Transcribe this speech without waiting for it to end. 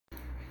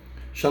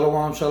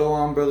Shalom,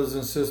 shalom, brothers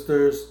and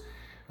sisters.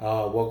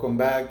 Welcome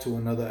back to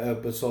another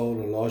episode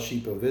of Lost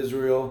Sheep of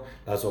Israel,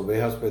 Las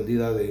Ovejas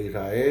Perdidas de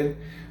Israel.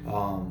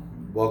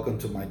 Welcome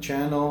to my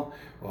channel.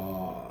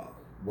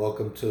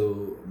 Welcome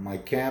to my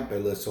camp,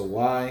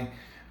 LSOY,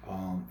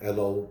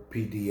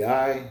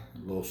 LOPDI,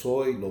 Lo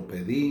Soy, Lo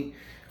Pedí.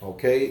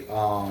 Okay,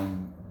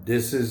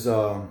 this is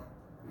a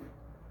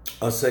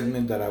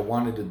segment that I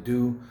wanted to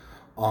do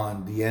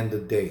on the end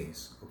of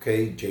days.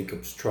 Okay,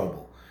 Jacob's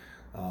trouble.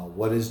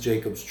 What is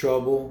Jacob's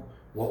trouble?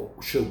 What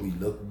should we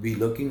be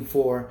looking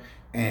for?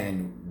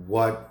 And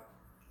what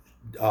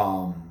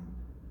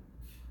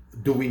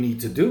do we need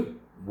to do?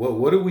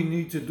 What do we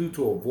need to do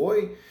to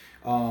avoid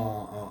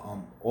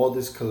all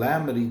this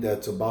calamity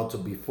that's about to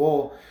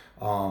befall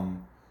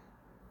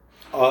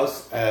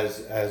us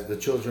as the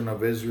children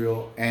of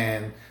Israel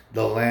and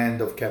the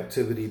land of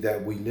captivity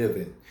that we live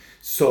in?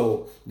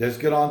 So let's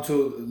get on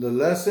to the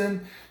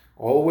lesson.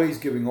 Always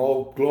giving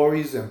all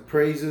glories and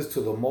praises to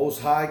the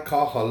Most High.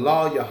 Kah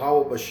halal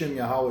Yahweh Bashim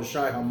Yahweh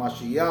Shai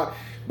HaMashiach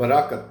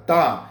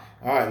Barakatah.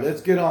 All right, let's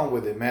get on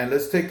with it, man.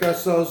 Let's take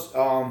ourselves.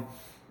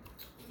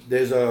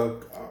 There's a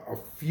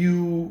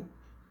few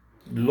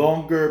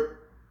longer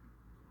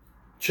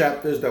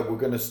chapters that we're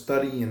gonna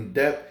study in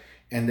depth,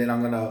 and then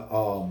I'm gonna,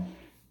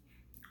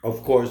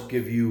 of course,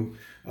 give you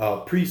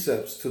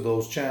precepts to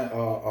those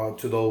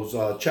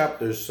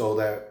chapters so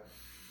that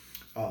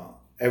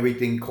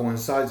everything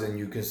coincides and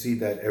you can see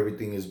that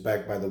everything is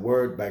backed by the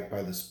word, backed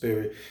by the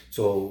spirit.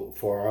 So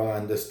for our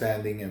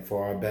understanding and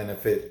for our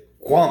benefit,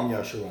 Kwam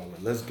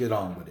Yashua. Let's get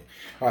on with it.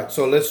 All right,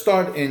 so let's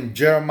start in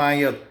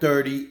Jeremiah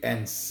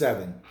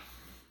 30:7.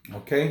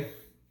 Okay?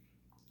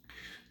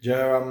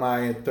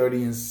 Jeremiah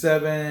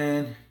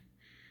 30:7.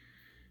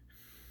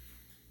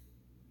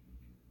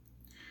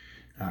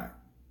 All right.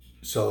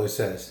 So it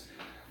says,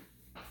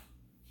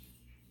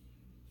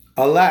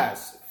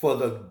 alas, for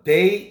the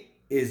day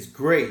is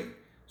great,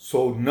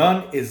 so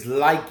none is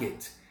like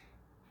it.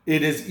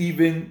 It is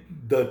even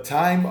the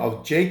time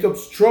of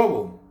Jacob's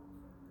trouble,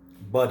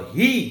 but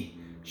he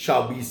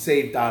shall be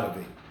saved out of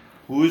it.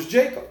 Who is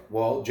Jacob?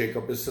 Well,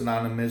 Jacob is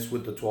synonymous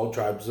with the 12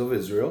 tribes of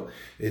Israel.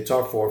 It's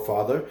our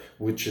forefather,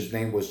 which his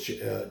name was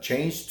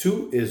changed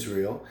to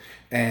Israel.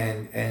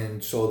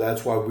 And so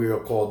that's why we are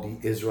called the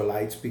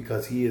Israelites,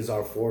 because he is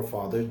our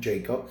forefather,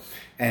 Jacob,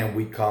 and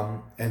we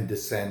come and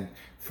descend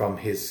from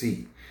his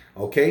seed.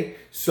 Okay?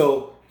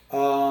 So,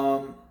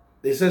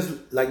 it says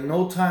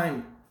no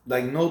time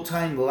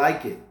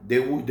like it.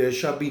 There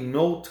shall be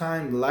no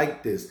time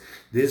like this.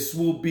 This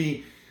will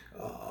be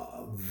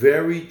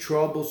very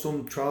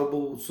troublesome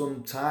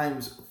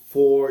times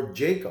for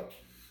Jacob,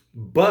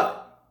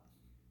 but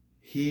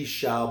he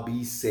shall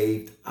be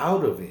saved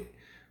out of it.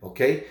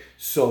 Okay,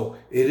 so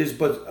it is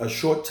but a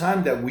short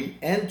time that we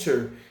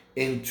enter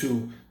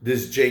into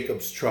this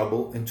Jacob's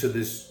trouble, into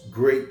this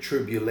great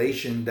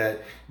tribulation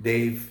that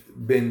they've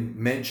been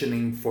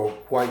mentioning for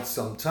quite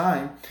some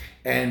time.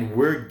 And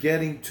we're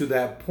getting to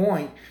that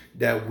point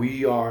that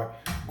we are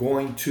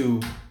going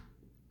to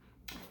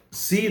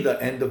see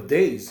the end of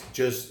days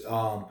just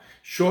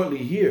shortly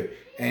here.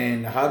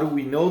 And how do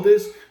we know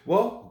this?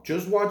 Well,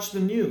 just watch the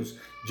news.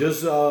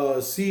 Just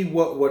see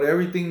what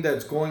everything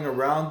that's going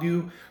around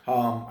you,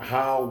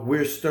 how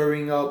we're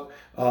stirring up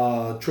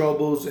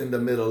troubles in the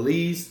Middle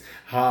East,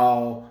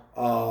 how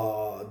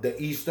the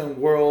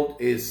Eastern world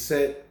is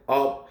set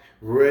up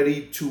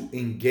ready to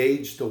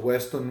engage the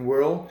Western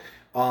world.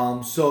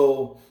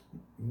 So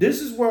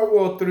this is World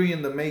War III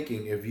in the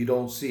making if you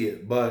don't see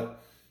it. But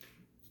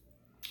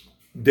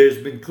there's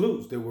been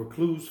clues. There were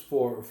clues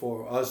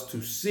for us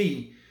to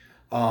see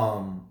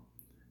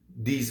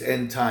these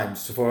end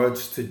times, for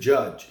us to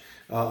judge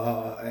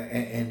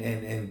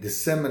and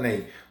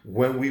disseminate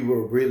when we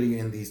were really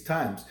in these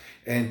times.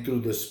 And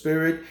through the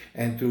Spirit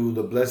and through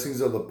the blessings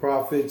of the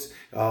prophets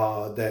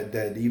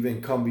that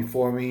even come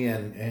before me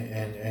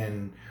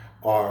and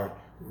are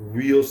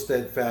real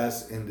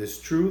steadfast in this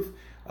truth,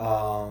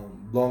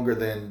 longer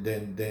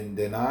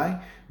than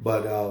I,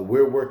 but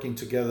we're working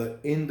together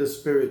in the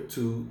Spirit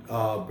to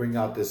bring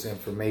out this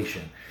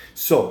information.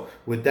 So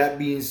with that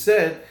being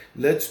said,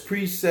 let's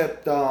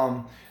precept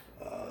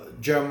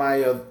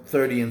Jeremiah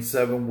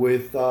 30:7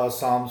 with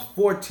Psalms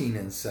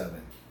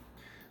 14:7.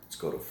 Let's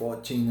go to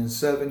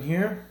 14:7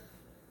 here.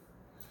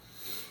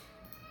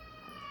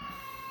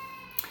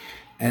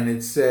 And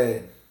it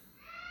said,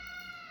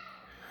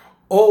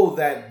 oh,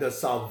 that the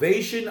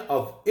salvation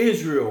of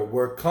Israel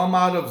were come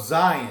out of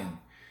Zion,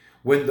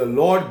 when the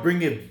Lord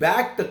bringeth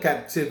back the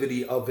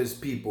captivity of his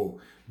people.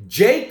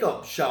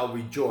 Jacob shall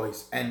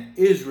rejoice and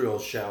Israel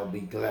shall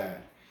be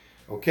glad.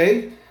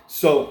 Okay?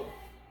 So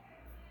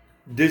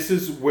this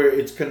is where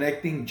it's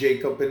connecting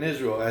Jacob and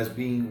Israel as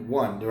being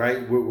one,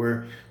 right?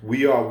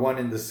 We are one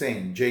and the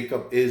same.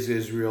 Jacob is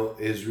Israel,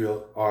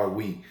 Israel are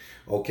we.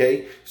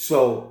 Okay?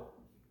 So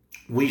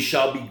we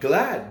shall be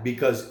glad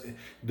because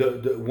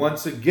the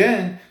once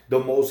again, the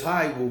Most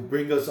High will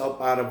bring us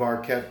up out of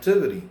our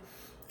captivity.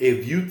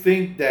 If you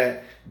think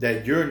that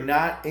you're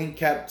not in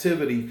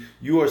captivity,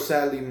 you are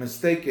sadly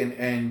mistaken,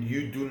 and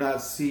you do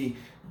not see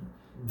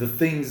the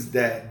things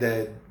that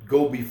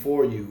go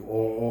before you,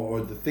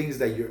 or the things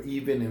that you're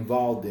even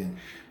involved in.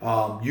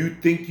 You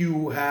think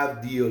you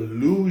have the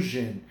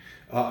illusion.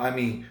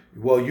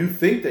 You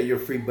think that you're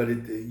free, but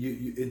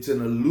it's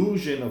an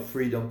illusion of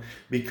freedom,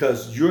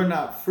 because you're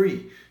not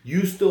free.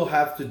 You still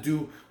have to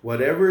do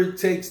whatever it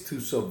takes to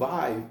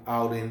survive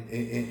out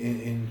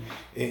in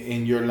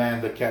your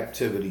land of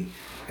captivity.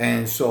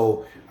 And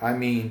so,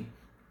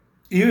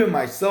 even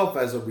myself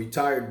as a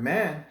retired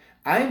man,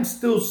 I'm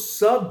still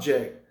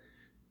subject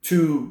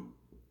to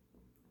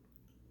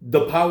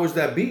the powers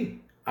that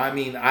be.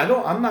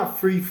 I'm not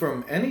free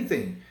from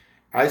anything.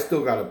 I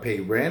still got to pay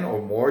rent or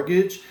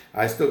mortgage.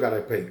 I still got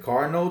to pay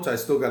car notes. I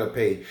still got to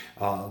pay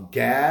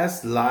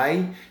gas,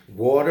 light,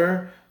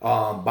 water,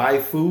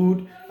 buy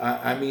food.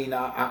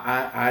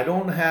 I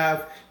don't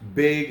have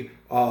big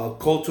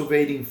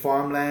cultivating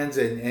farmlands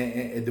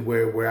and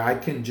where I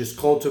can just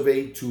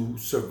cultivate to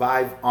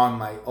survive on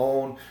my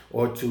own,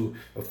 or to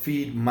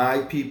feed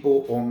my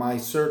people or my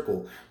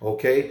circle.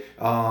 Okay,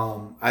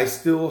 I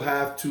still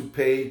have to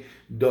pay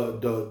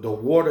the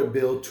water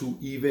bill to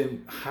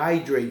even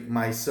hydrate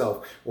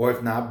myself, or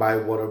if not, buy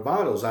water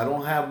bottles. I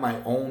don't have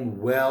my own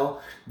well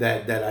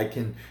that I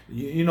can,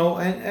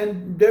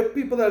 and there are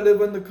people that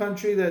live in the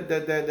country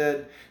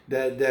that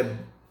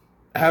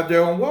have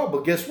their own well,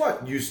 but guess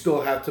what? You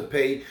still have to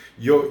pay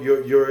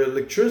your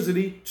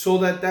electricity so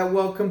that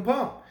well can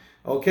pump.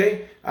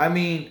 Okay, I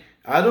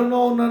don't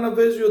know none of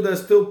Israel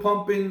that's still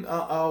pumping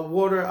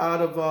water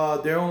out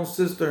of their own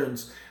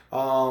cisterns,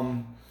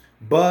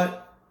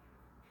 but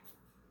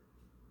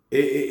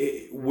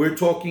we're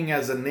talking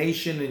as a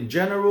nation in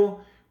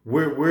general.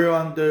 We're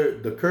under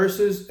the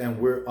curses, and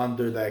we're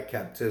under that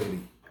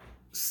captivity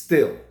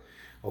still.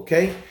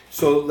 Okay,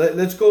 so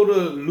let's go to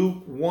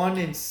Luke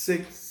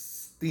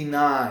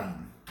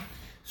 1:69,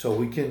 so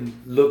we can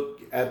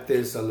look at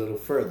this a little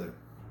further.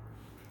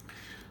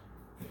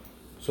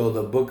 So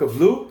the book of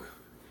Luke,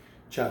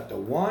 chapter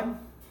 1,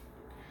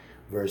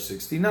 verse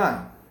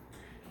 69,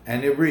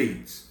 and it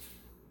reads,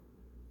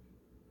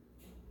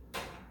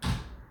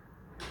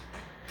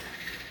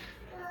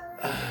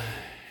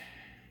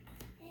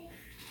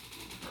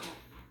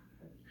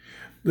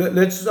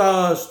 let's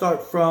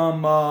start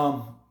from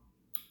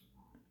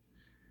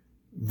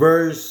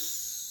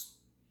verse.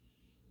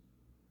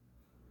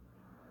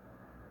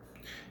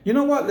 You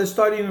know what? Let's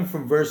start even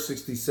from verse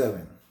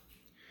 67.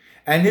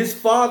 And his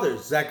father,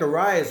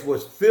 Zacharias,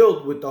 was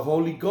filled with the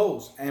Holy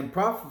Ghost and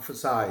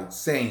prophesied,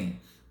 saying,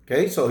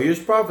 okay, so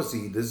here's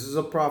prophecy. This is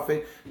a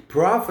prophet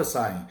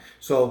prophesying.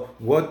 So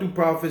what do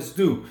prophets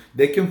do?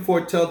 They can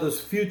foretell the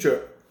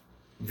future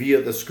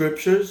via the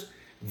scriptures,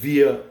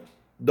 via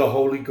the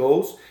Holy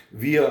Ghost,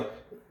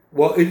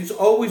 it's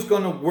always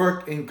going to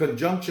work in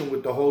conjunction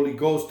with the Holy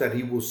Ghost, that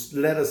he will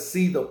let us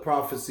see the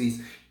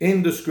prophecies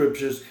in the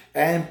scriptures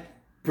and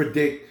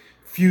predict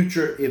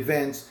future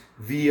events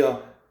via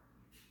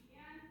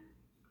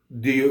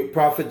the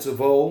prophets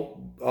of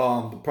old,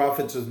 the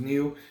prophets of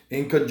new,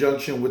 in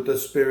conjunction with the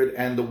Spirit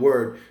and the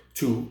Word,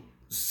 to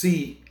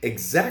see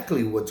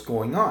exactly what's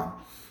going on.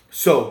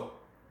 So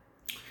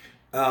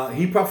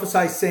he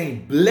prophesied,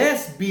 saying,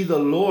 blessed be the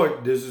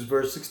Lord. This is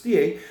verse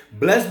 68.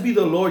 Blessed be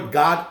the Lord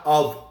God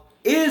of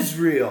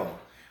Israel.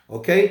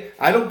 Okay,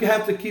 I don't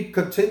have to keep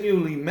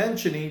continually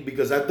mentioning,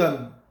 because I've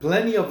done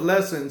plenty of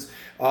lessons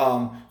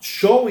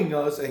showing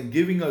us and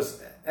giving us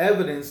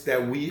evidence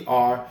that we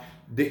are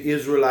the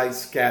Israelites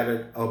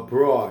scattered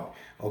abroad.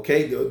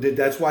 Okay,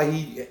 that's why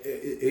he,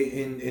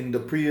 in the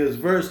previous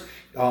verse,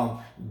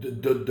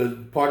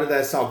 the part of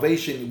that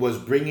salvation was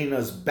bringing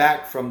us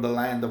back from the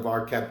land of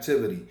our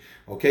captivity.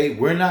 Okay,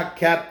 we're not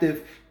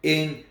captive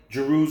in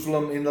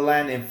Jerusalem, in the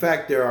land. In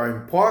fact, there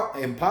are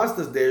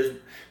impostors there,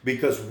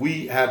 because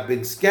we have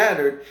been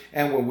scattered,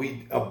 and when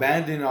we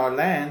abandoned our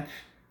land,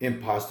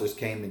 impostors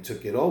came and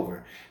took it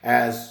over.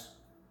 As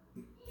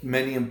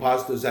many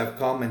impostors have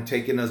come and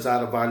taken us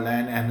out of our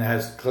land and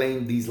has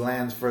claimed these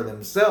lands for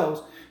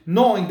themselves,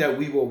 knowing that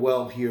we were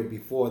well here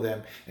before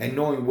them, and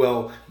knowing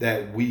well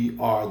that we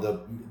are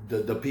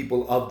the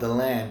people of the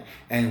land,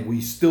 and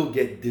we still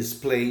get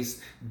displaced,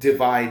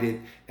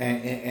 divided,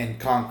 and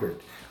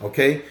conquered.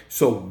 Okay,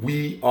 so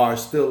we are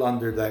still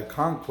under that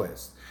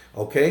conquest.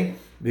 Okay,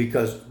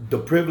 because the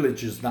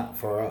privilege is not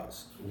for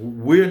us.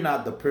 We're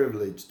not the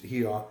privileged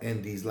here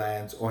in these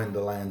lands, or in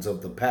the lands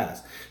of the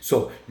past.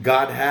 So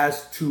God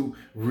has to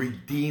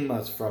redeem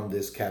us from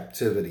this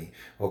captivity.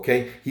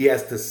 Okay, he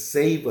has to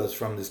save us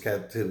from this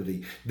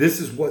captivity. This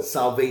is what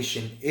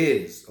salvation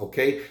is.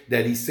 Okay,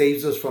 that he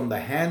saves us from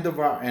the hand of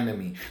our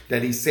enemy,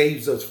 that he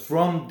saves us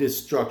from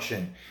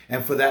destruction,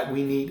 and for that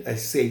we need a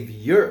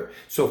savior.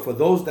 So for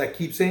those that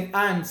keep saying,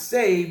 I'm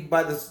saved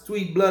by the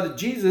sweet blood of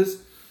Jesus,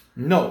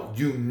 no,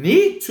 you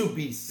need to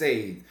be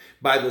saved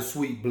by the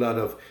sweet blood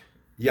of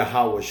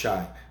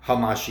Yahawashi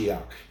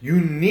HaMashiach. You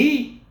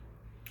need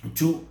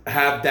to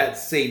have that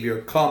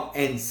Savior come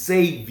and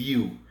save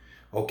you.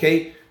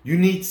 Okay? You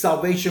need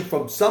salvation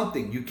from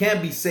something. You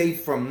can't be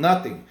saved from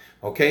nothing.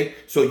 Okay?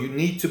 So you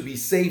need to be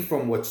saved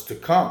from what's to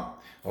come.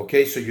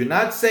 Okay? So you're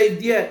not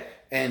saved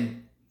yet,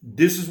 and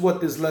this is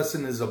what this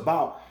lesson is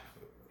about.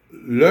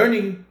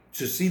 Learning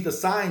to see the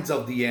signs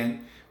of the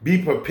end,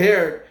 be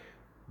prepared,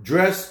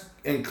 dressed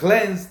and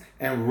cleansed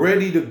and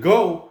ready to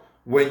go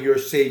when your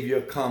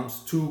Savior comes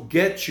to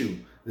get you.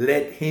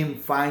 Let him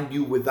find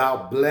you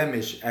without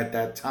blemish at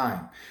that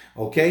time.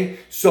 Okay,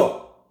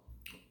 so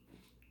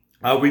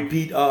I'll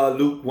repeat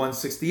Luke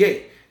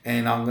 1:68,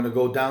 and I'm going to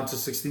go down to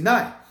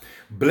 69.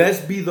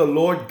 Blessed be the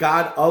Lord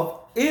God of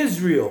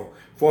Israel,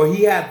 for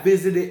he hath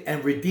visited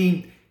and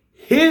redeemed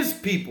his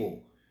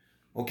people.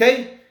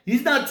 Okay?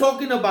 He's not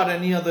talking about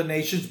any other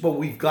nations, but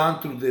we've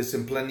gone through this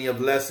in plenty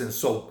of lessons.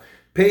 So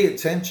pay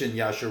attention,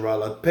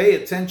 Yasharallah. Pay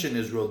attention,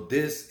 Israel.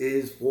 This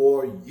is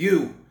for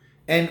you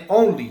and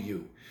only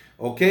you.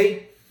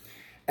 Okay?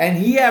 And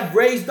he hath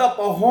raised up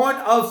a horn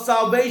of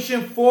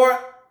salvation for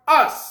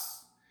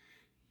us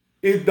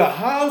in the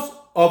house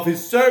of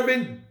his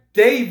servant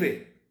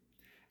David.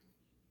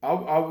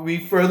 I'll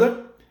read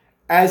further.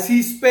 As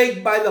he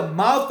spake by the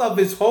mouth of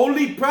his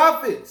holy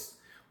prophets,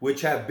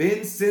 which have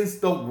been since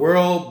the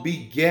world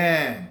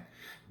began.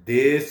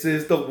 This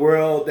is the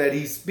world that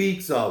he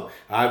speaks of.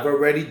 I've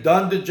already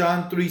done the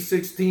John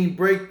 3:16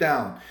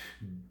 breakdown.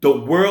 The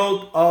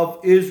world of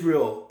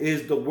Israel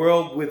is the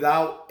world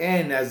without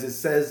end, as it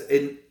says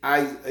in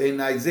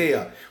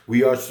Isaiah.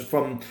 We were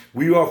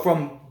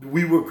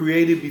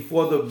created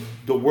before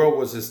the world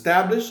was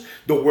established.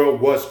 The world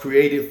was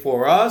created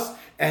for us,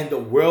 and the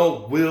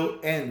world will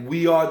end.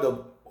 We are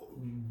the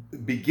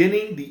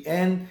beginning, the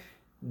end,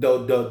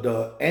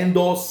 the end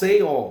all,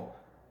 say all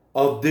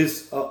of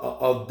this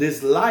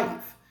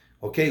life.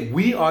 Okay,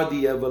 we are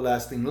the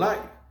everlasting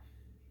life.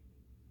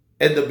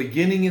 And the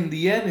beginning and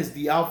the end is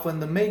the Alpha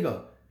and the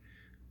Omega.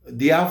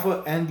 The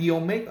Alpha and the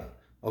Omega.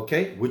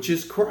 Okay? Which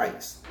is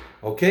Christ.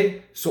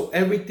 Okay? So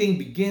everything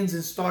begins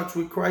and starts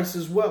with Christ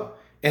as well.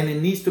 And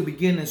it needs to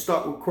begin and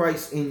start with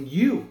Christ in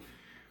you.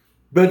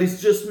 But it's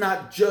just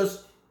not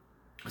just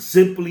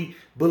simply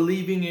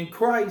believing in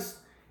Christ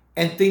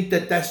and think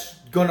that that's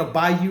going to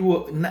buy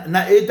you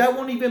that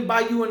won't even buy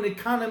you an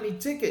economy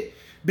ticket.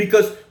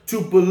 Because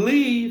to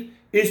believe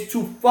is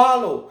to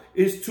follow,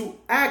 is to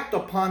act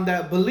upon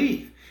that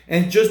belief.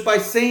 And just by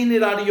saying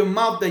it out of your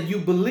mouth that you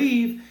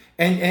believe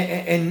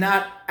and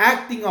not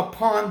acting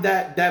upon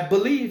that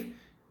belief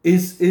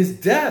is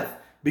death.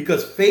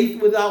 Because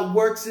faith without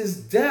works is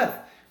death.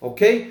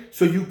 Okay?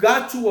 So you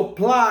got to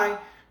apply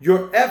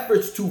your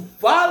efforts to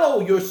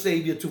follow your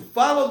Savior, to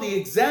follow the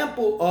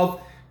example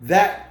of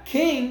that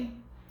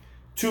King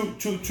to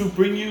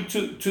bring you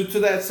to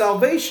that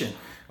salvation.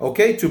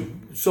 Okay?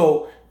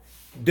 So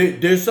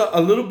there's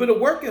a little bit of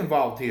work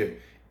involved here.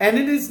 And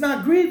it is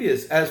not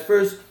grievous, as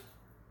First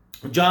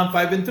John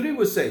 5:3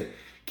 would say.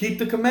 Keep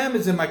the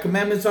commandments, and my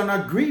commandments are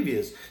not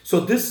grievous. So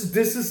this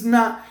is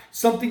not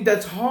something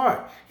that's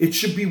hard. It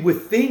should be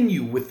within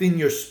you, within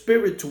your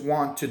spirit, to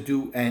want to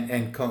do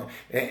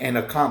and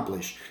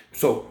accomplish.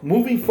 So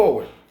moving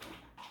forward.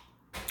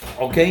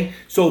 Okay,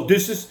 so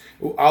this is,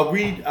 I'll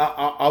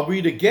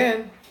read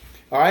again.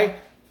 All right.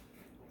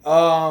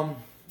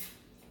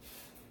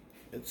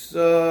 It's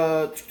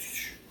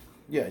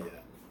yeah.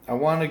 I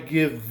want to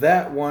give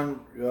that one,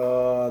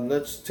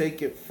 let's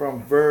take it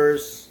from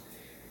verse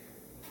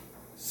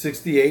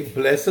 68.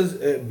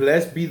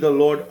 Blessed be the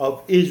Lord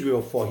of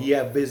Israel, for he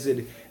hath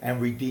visited and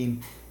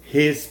redeemed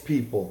his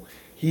people.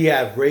 He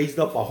hath raised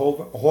up a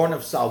horn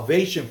of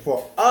salvation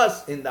for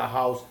us in the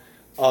house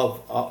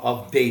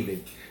of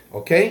David.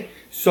 Okay,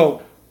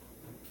 so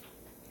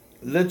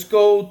let's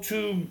go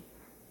to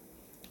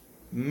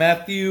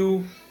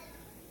Matthew.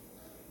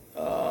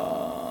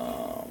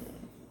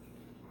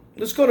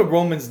 Let's go to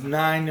Romans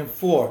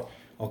 9:4.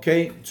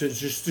 Okay,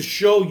 just to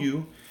show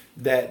you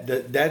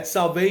that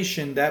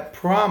salvation, that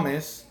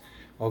promise.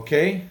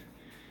 Okay.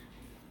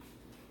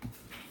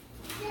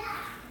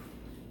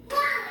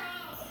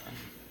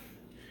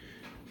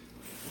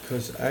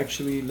 Because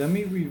actually, let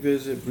me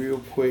revisit real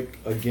quick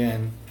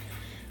again.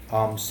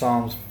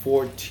 Psalms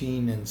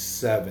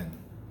 14:7.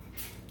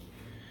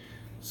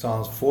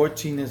 Psalms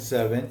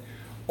 14:7.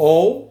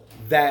 Oh,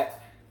 that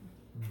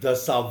the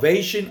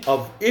salvation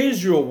of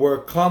Israel were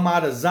come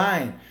out of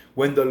Zion,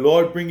 when the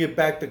Lord bringeth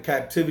back the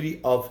captivity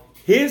of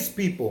his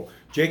people.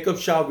 Jacob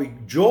shall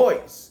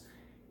rejoice,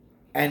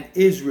 and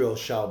Israel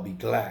shall be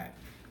glad.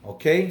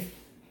 Okay?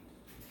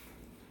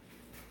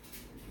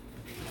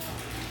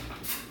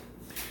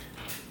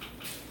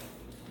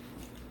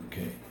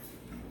 Okay.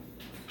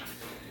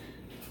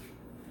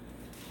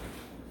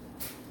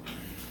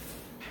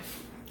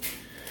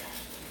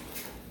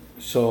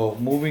 So,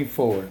 moving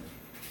forward.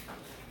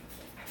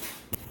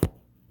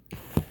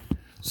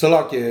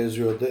 Salakia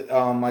Israel.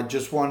 I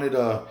just wanted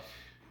to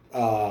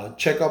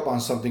check up on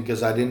something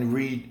because I didn't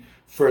read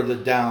further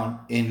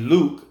down in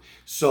Luke.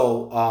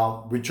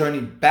 So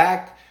returning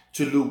back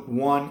to Luke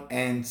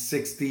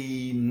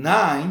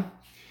 1:69.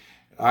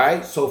 All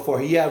right. So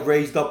for he hath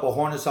raised up a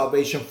horn of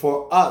salvation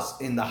for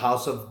us in the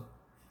house of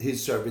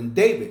his servant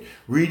David.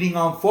 Reading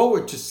on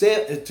forward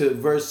to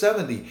verse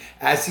 70.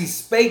 As he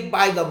spake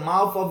by the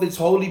mouth of his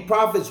holy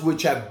prophets,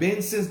 which have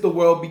been since the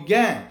world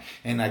began.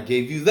 And I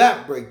gave you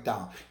that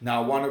breakdown.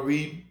 Now I want to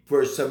read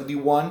verse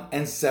 71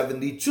 and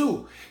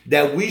 72.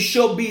 That we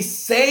shall be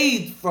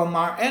saved from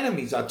our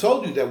enemies. I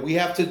told you that we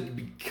have to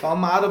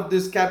come out of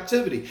this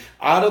captivity,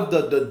 out of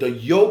the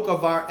yoke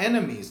of our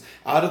enemies,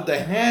 out of the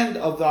hand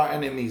of our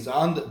enemies,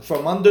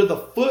 from under the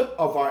foot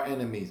of our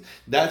enemies.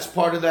 That's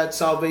part of that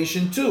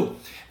salvation too.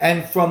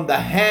 And from the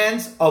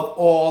hands of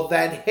all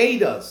that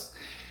hate us,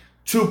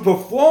 to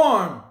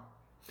perform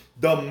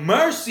the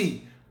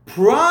mercy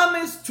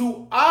promised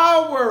to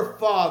our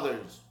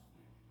fathers,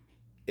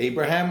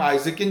 Abraham,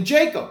 Isaac, and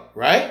Jacob,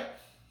 right?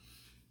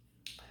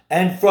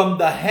 And from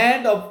the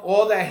hand of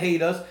all that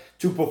hate us,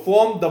 to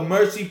perform the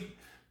mercy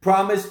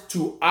promised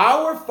to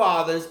our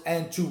fathers,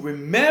 and to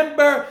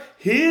remember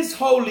his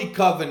holy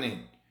covenant.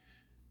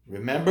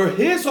 Remember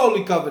his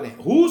holy covenant.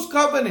 Whose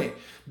covenant?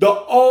 The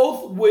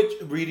oath which,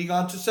 reading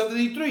on to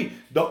 73,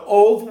 the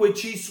oath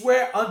which he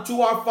sware unto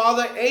our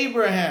father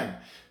Abraham.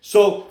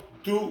 So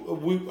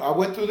I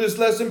went through this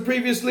lesson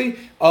previously.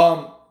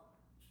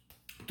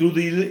 Through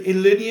the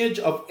lineage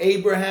of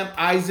Abraham,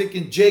 Isaac,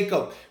 and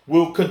Jacob,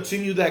 will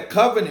continue that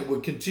covenant, will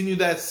continue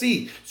that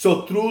seed.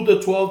 So through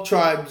the 12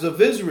 tribes of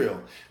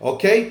Israel.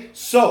 Okay,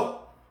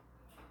 so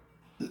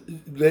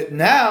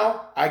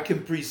now I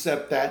can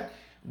precept that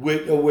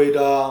with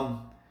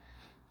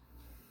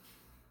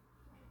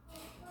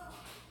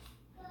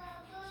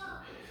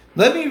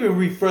let me even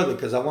read further,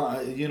 because I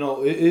want,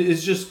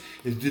 it's just,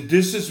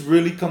 this is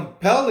really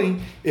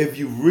compelling if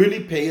you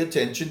really pay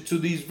attention to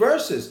these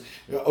verses.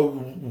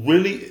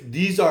 Really,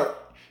 these are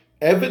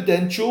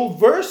evidential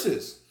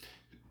verses.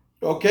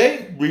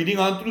 Okay, reading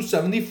on through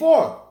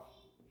 74.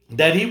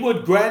 That he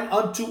would grant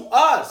unto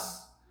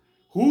us.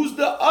 Who's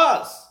the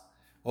us?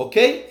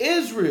 Okay,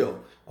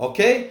 Israel.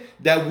 Okay,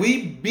 that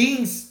we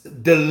being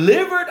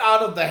delivered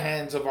out of the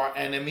hands of our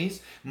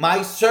enemies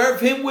might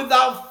serve him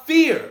without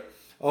fear.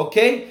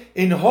 Okay,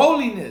 in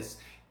holiness,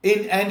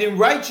 and in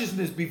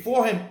righteousness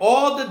before him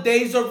all the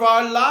days of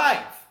our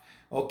life.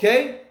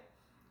 Okay,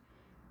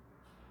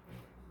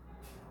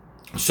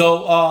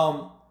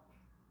 so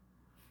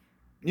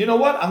you know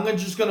what? I'm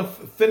just gonna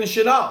finish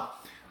it out.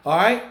 All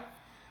right,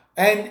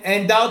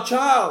 and thou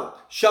child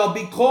shall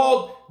be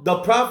called the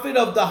prophet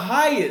of the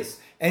highest,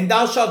 and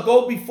thou shalt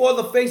go before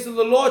the face of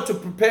the Lord to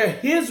prepare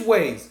his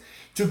ways,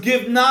 to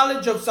give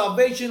knowledge of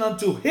salvation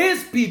unto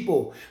his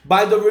people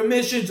by the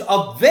remissions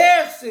of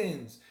their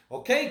sins.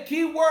 Okay,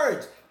 key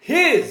words,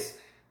 his,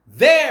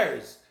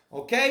 theirs.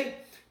 Okay,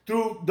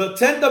 through the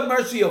tender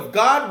mercy of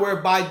God,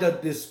 whereby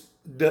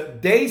the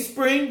day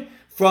spring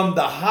from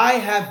the high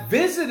hath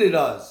visited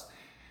us,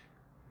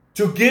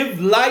 to give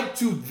light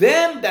to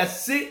them that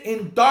sit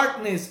in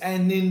darkness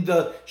and in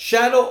the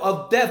shadow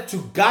of death,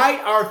 to guide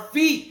our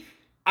feet,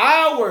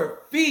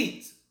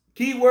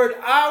 keyword,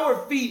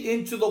 our feet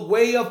into the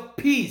way of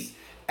peace.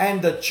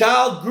 And the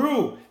child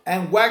grew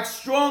and waxed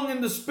strong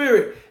in the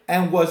spirit,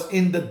 and was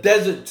in the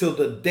desert till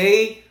the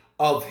day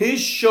of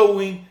his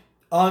showing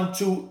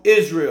unto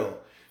Israel.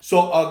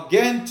 So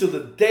again, to the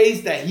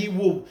days that he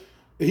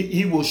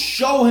will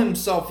show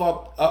himself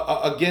up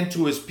again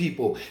to his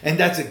people. And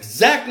that's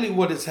exactly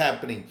what is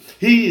happening.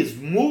 He is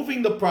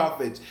moving the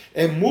prophets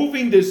and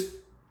moving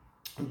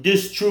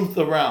this truth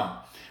around.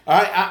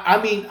 I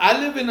mean,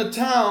 I live in a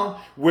town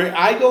where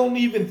I don't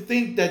even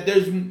think that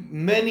there's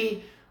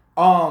many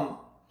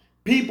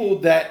people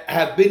that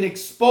have been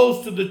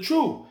exposed to the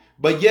truth.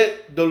 But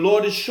yet the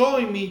Lord is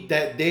showing me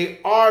that there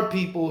are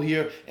people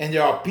here, and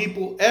there are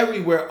people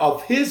everywhere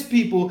of his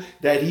people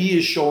that he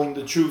is showing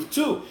the truth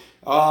to.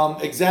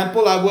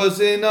 Example, I was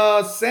in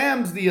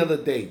Sam's the other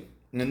day.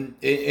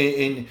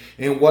 In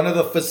one of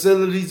the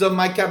facilities of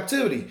my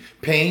captivity,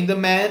 paying the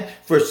man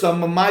for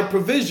some of my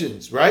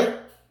provisions, right?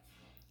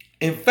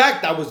 In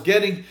fact, I was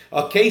getting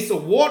a case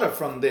of water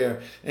from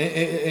there.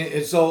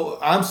 And so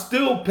I'm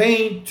still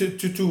paying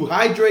to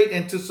hydrate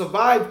and to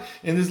survive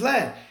in this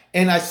land.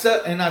 And I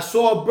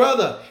saw a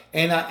brother,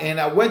 and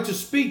I went to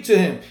speak to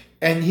him,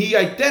 and he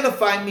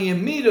identified me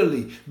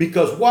immediately.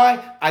 Because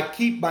why? I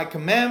keep my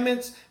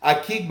commandments, I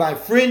keep my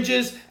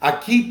fringes, I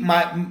keep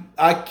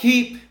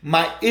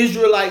my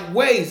Israelite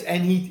ways.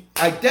 And he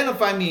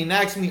identified me and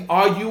asked me,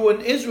 "Are you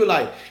an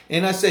Israelite?"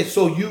 And I said,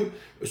 So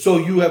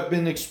you have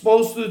been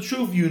exposed to the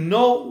truth. You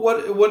know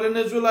what an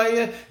Israelite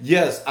is?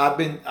 Yes, I've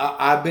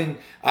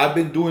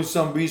been doing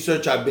some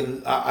research. I've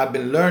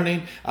been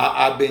learning.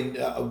 I've been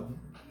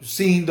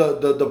seeing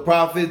the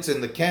prophets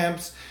and the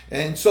camps,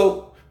 and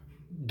so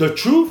the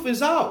truth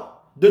is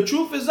out. The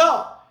truth is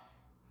out.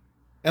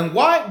 And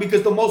why?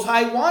 Because the Most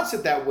High wants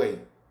it that way,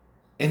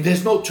 and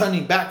there's no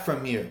turning back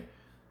from here.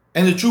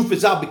 And the truth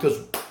is out because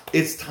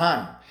it's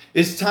time.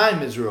 It's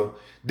time, Israel.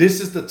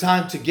 This is the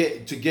time to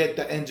get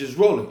the engines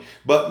rolling.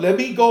 But let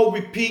me go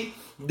repeat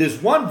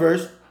this one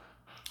verse,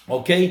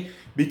 okay?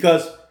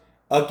 Because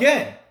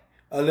again,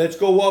 let's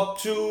go up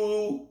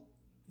to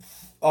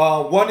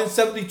 1 and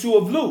 72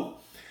 of Luke.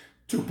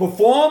 To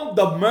perform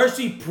the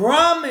mercy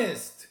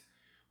promised.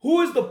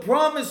 Who is the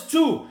promise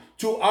to?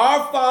 To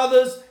our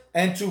fathers,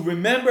 and to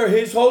remember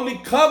his holy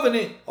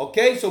covenant.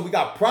 Okay, so we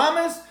got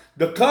promise,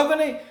 the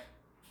covenant,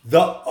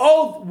 the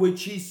oath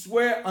which he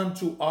swore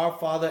unto our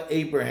father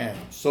Abraham.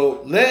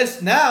 So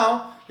let's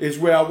now is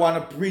where I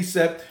want to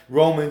precept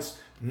Romans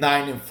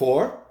 9 and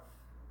 4.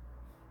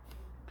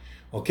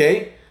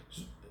 Okay,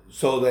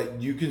 so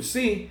that you can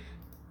see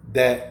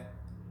that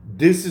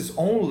this is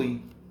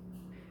only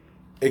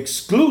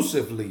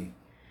exclusively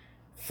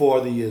for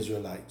the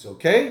Israelites.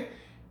 Okay,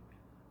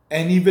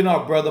 and even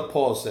our brother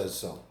Paul says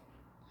so.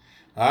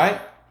 All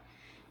right,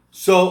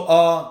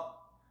 so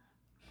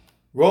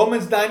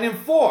Romans 9 and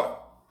 4.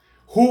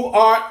 Who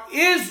are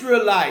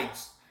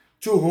Israelites,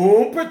 to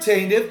whom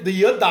pertaineth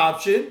the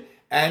adoption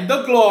and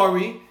the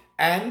glory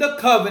and the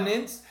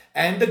covenants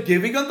and the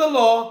giving of the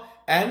law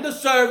and the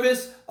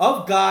service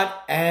of God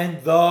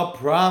and the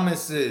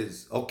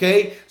promises.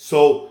 Okay,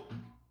 so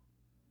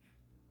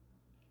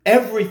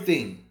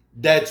everything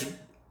that's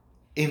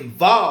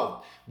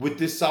involved with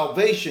this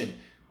salvation,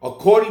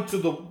 according to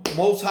the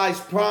Most High's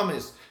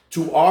promise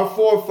to our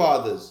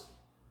forefathers,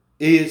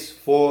 is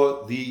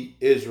for the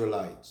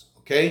Israelites.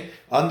 Okay,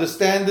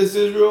 understand this,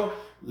 Israel.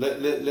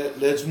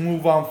 Let's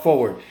move on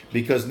forward,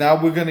 because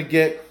now we're going to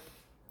get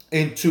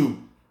into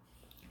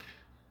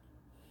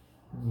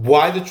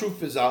why the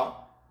truth is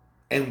out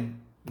and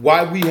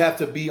why we have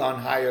to be on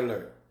high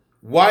alert.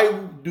 Why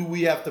do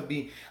we have to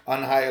be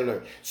on high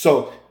alert?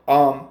 So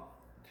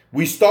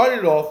we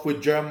started off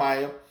with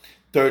Jeremiah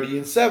 30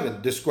 and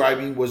 7,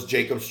 describing was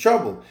Jacob's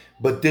trouble.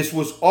 But this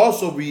was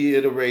also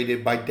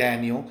reiterated by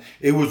Daniel.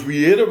 It was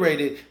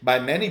reiterated by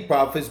many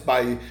prophets,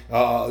 by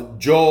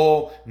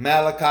Joel,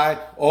 Malachi,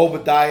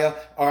 Obadiah.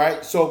 All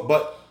right. So,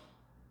 but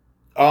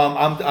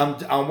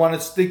I want to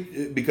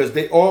stick, because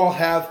they all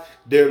have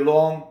their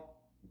long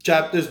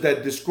chapters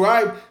that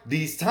describe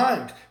these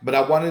times. But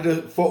I wanted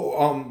to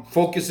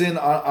focus in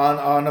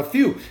on a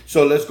few.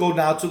 So let's go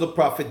now to the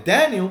prophet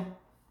Daniel,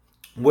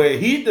 where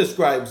he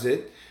describes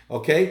it.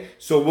 Okay,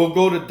 so we'll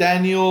go to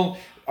Daniel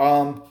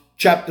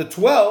chapter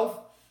 12.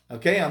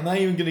 Okay, I'm not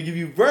even going to give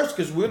you verse,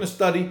 because we're going to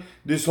study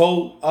this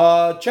whole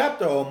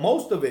chapter, or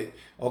most of it.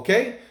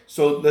 Okay,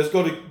 so let's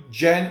go to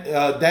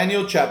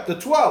Daniel chapter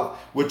 12,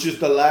 which is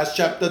the last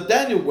chapter of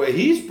Daniel, where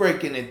he's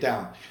breaking it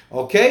down.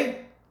 Okay,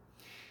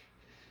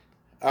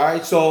 all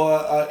right,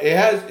 so it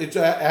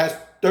has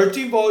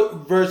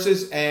 13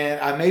 verses,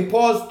 and I may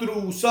pause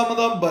through some of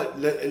them,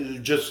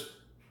 but just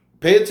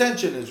pay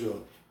attention,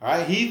 Israel. All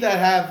right, he that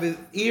hath his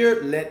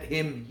ear, let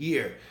him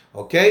hear.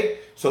 Okay,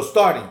 so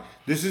starting,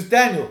 this is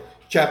Daniel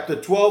chapter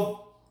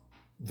 12,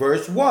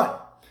 verse 1.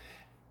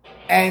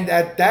 And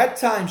at that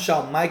time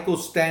shall Michael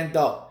stand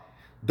up,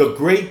 the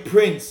great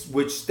prince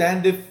which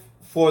standeth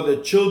for the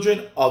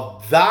children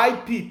of thy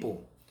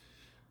people.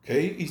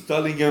 Okay, he's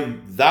telling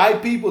him, thy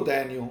people,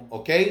 Daniel.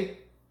 Okay,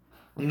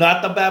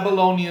 not the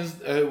Babylonians,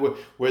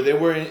 where they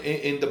were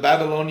in the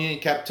Babylonian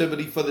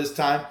captivity for this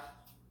time.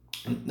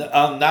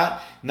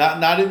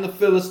 Not in the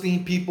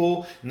Philistine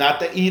people,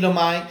 not the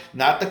Edomite,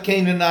 not the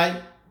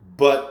Canaanite,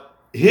 but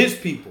his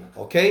people.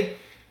 Okay,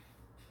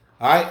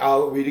 all right,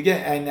 I'll read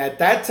again. And at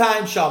that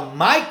time shall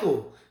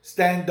Michael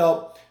stand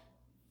up,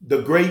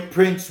 the great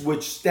prince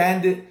which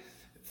standeth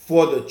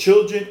for the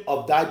children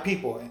of thy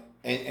people.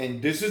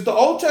 And this is the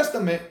Old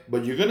Testament,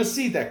 but you're going to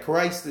see that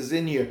Christ is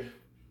in here.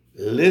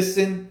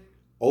 Listen,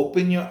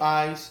 open your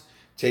eyes.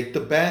 Take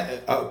the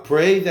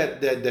pray that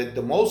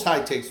the Most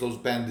High takes those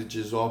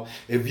bandages off.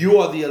 If you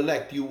are the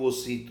elect, you will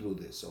see through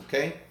this.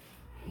 Okay.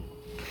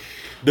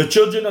 The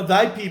children of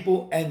thy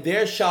people, and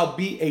there shall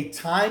be a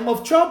time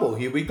of trouble.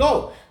 Here we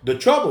go. The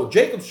trouble,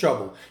 Jacob's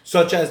trouble,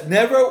 such as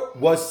never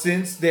was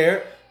since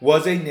there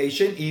was a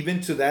nation,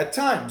 even to that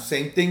time.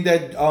 Same thing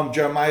that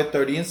Jeremiah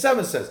 30 and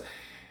 7 says.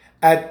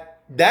 At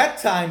that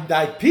time,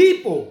 thy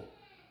people,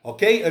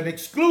 okay, an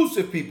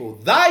exclusive people,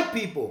 thy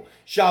people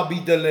shall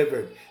be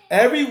delivered.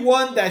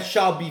 Everyone that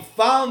shall be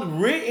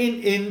found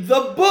written in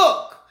the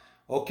book.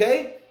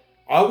 Okay,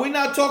 are we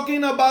not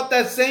talking about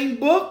that same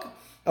book?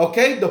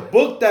 Okay, the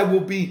book that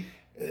will be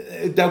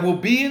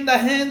in the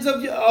hands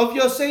of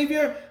your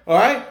Savior. All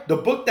right, the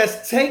book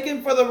that's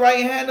taken for the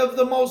right hand of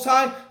the Most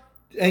High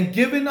and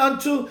given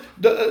unto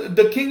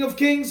the King of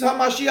Kings,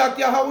 Hamashiach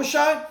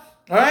Yahushai.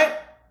 All right,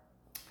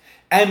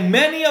 and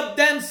many of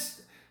them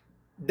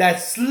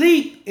that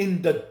sleep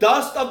in the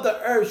dust of the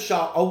earth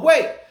shall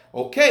awake.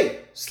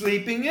 Okay,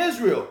 sleeping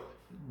Israel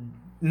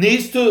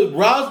needs to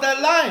rouse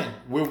that lion.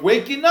 We're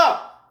waking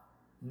up.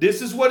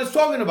 This is what it's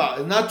talking about.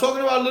 It's not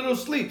talking about little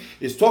sleep.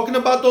 It's talking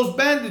about those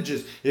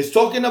bandages. It's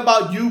talking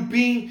about you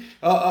being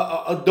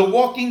the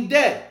walking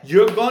dead.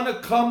 You're going to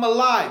come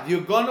alive. You're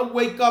going to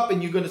wake up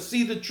and you're going to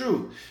see the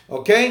truth.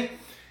 Okay?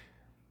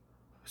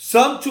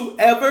 Some to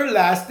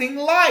everlasting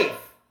life.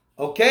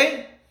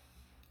 Okay?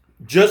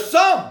 Just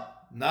some,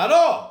 not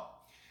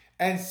all.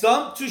 And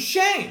some to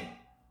shame.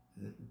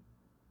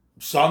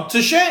 Some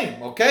to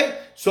shame, okay?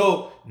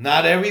 So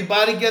not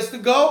everybody gets to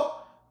go,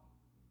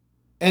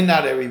 and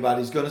not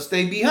everybody's going to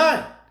stay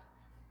behind.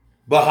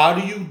 But how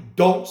do you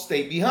don't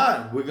stay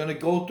behind? We're going to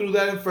go through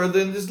that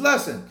further in this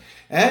lesson.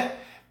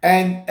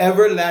 and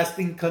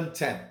everlasting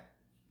content.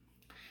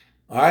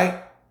 All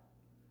right.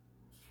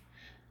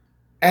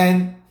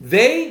 And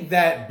they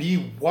that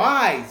be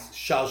wise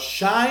shall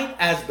shine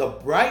as the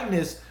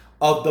brightness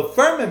of the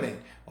firmament.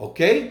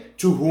 Okay.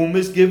 To whom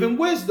is given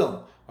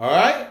wisdom. All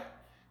right.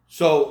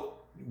 So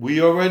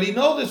we already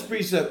know this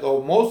precept,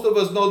 or most of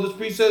us know this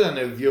precept. And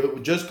if you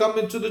just come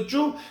into the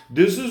truth,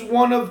 this is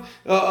one of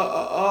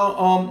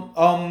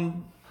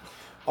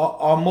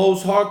our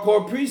most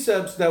hardcore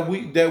precepts that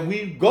we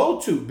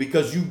go to,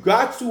 because you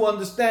got to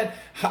understand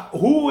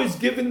who is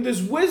given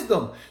this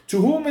wisdom,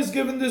 to whom is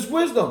given this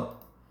wisdom.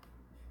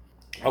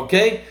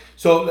 Okay,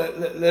 so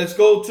let's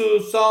go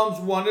to Psalms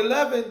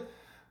 111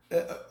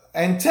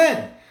 and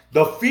 10.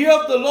 The fear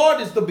of the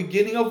Lord is the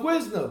beginning of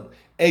wisdom.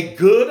 A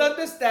good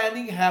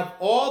understanding have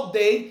all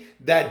they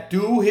that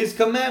do his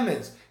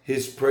commandments.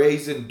 His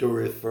praise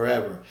endureth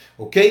forever.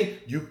 Okay?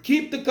 You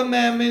keep the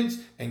commandments,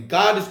 and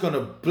God is going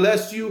to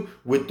bless you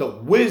with the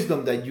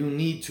wisdom that you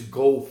need to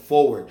go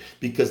forward.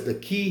 Because the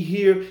key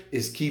here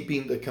is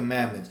keeping the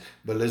commandments.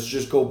 But let's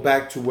just go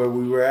back to where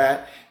we were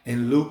at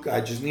in Luke.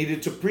 I just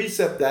needed to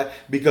precept that,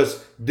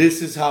 because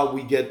this is how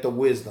we get the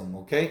wisdom.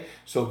 Okay?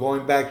 So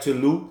going back to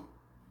Luke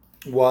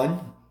 1,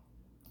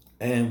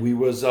 and we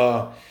was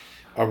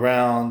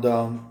around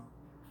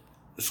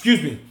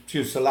Salakia.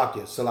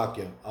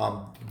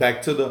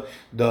 Back to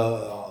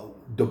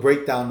the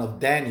breakdown of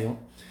Daniel,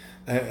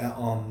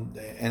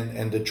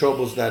 and the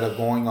troubles that are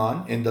going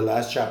on in the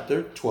last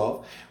chapter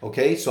 12.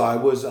 Okay, so I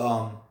was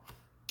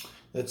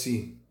let's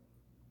see.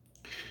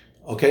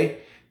 Okay,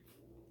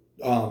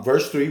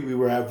 verse 3. We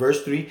were at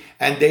verse 3,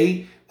 and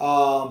they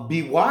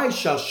be wise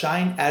shall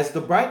shine as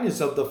the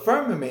brightness of the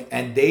firmament,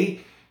 and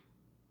they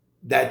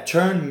that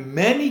turn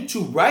many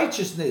to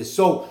righteousness.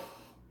 So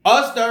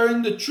us that are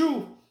in the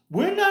truth,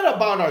 we're not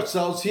about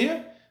ourselves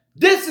here.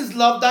 This is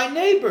love thy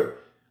neighbor.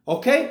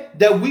 Okay?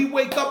 That we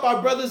wake up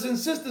our brothers and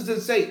sisters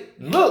and say,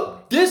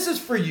 look, this is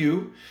for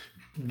you.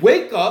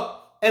 Wake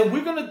up, and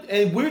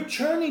we're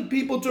turning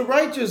people to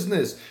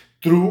righteousness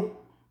through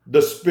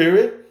the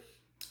spirit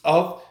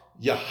of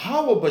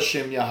Yahweh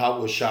Bashem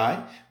Yahweh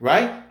Shai,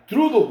 right?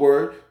 Through the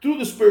word, through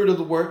the spirit of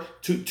the word,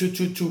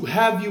 to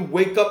have you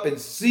wake up and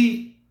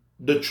see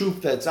the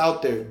truth that's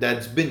out there,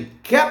 that's been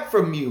kept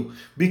from you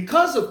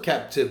because of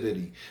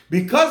captivity,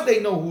 because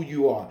they know who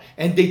you are,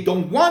 and they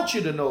don't want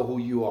you to know who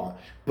you are.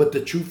 But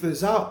the truth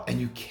is out,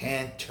 and you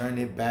can't turn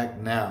it back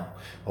now.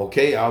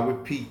 Okay, I'll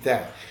repeat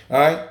that. All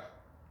right.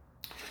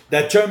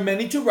 That turn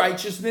many to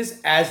righteousness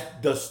as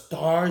the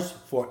stars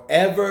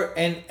forever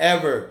and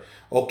ever.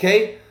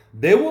 Okay.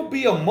 There will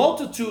be a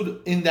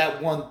multitude in that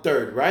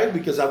 1/3, right?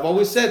 Because I've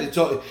always said it's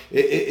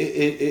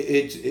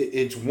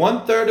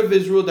 1/3 of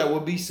Israel that will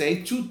be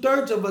saved.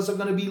 2/3 of us are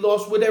going to be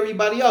lost with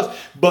everybody else.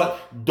 But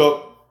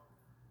the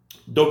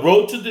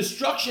road to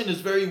destruction is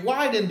very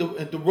wide, and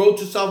the road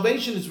to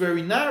salvation is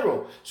very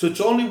narrow. So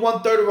it's only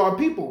 1/3 of our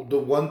people. The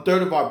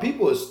 1/3 of our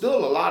people is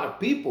still a lot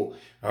of people.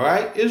 All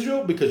right,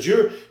 Israel, because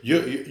you're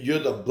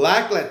the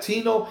Black,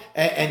 Latino,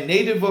 and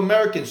Native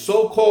American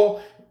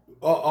so-called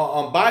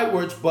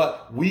bywords,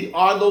 but we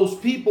are those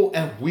people,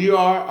 and we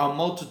are a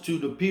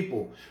multitude of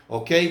people.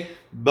 Okay,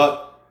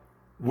 but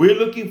we're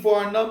looking for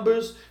our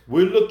numbers,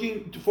 we're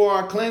looking for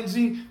our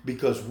cleansing,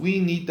 because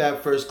we need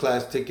that first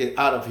class ticket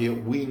out of here.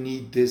 We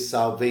need this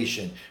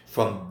salvation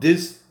from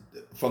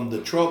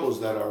the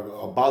troubles that are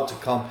about to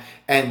come,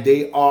 and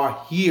they are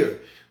here.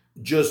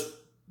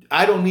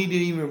 I don't need to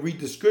even read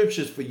the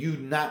scriptures for you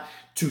not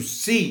to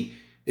see.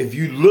 If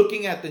you're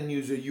looking at the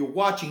news, or you're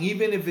watching,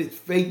 even if it's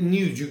fake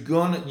news,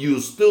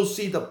 you'll still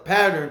see the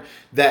pattern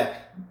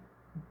that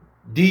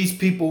these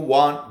people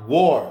want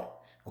war.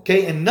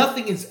 Okay? And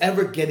nothing is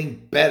ever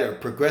getting better,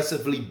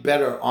 progressively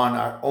better on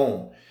our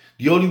own.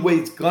 The only way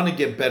it's going to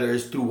get better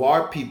is through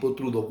our people,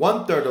 through the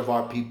 1/3 of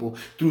our people,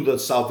 through the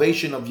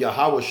salvation of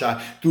Yahweh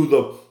Shai, through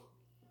the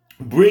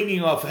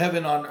bringing of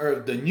heaven on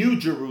earth, the new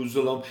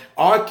Jerusalem,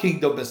 our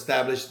kingdom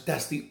established.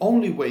 That's the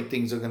only way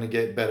things are going to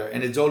get better.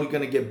 And it's only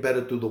going to get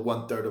better through the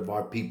 1/3 of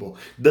our people,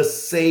 the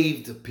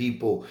saved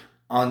people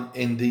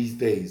in these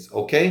days.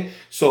 Okay?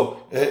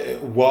 So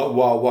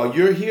while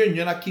you're here and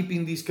you're not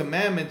keeping these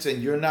commandments,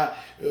 and you're not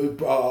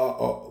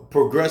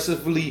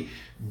progressively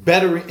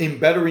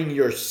bettering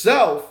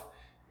yourself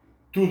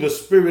through the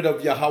spirit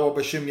of Yahweh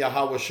Bashem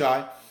Yahweh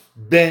Shai,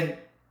 then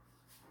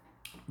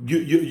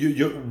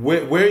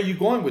where are you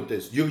going with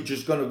this? You're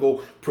just going to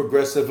go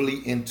progressively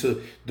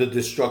into the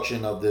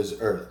destruction of this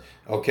earth.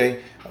 Okay?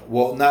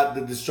 Well, not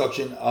the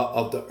destruction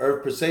of the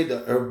earth per se.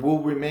 The earth will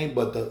remain,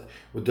 but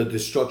with the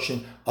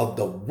destruction of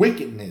the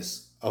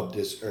wickedness of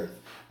this earth.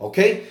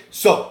 Okay?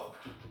 So,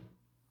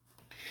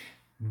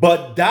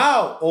 but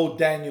thou, O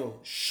Daniel,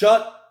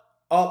 shut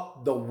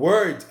up the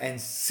words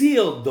and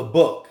seal the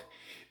book,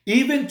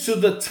 even to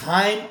the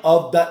time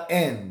of the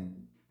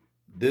end.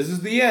 This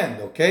is the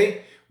end,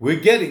 okay? We're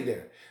getting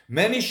there.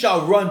 Many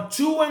shall run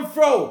to and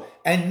fro,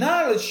 and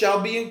knowledge shall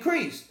be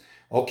increased.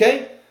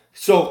 Okay?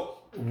 So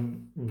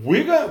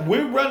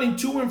we're running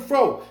to and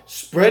fro,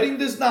 spreading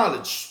this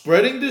knowledge,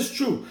 spreading this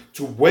truth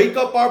to wake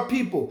up our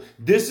people.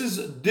 This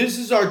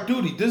is our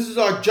duty. This is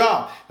our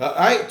job. All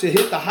right, to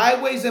hit the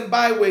highways and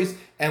byways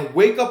and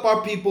wake up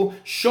our people,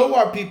 show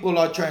our people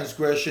our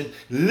transgression,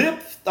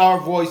 lift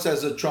our voice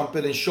as a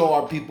trumpet and show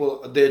our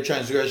people their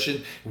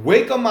transgression,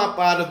 wake them up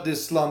out of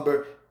this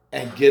slumber,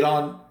 and get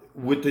on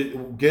with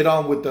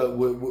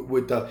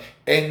the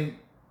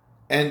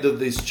end of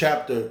this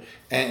chapter,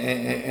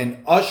 and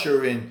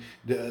usher in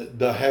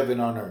the heaven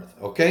on earth.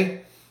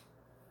 Okay,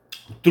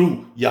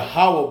 through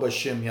Yahweh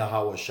Bashem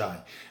Yahweh Shai.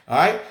 All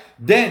right.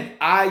 Then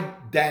I,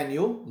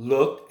 Daniel,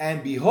 looked,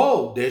 and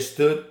behold, there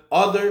stood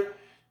other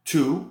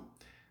two,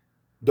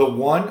 the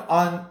one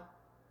on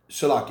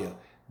Salakia.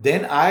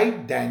 Then I,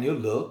 Daniel,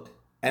 looked,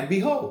 and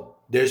behold,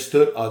 there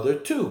stood other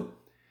two,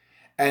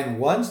 and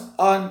one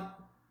on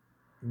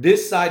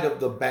this side of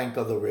the bank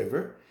of the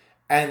river,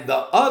 and the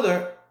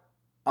other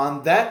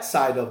on that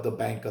side of the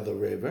bank of the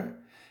river.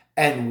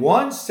 And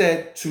one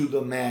said to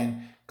the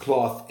man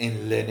clothed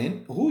in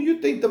linen. Who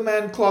you think the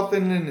man clothed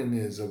in linen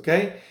is?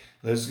 Okay,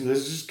 let's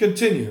just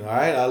continue. All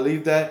right, I'll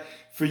leave that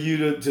for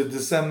you to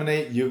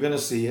disseminate. You're gonna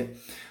see it.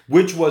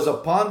 Which was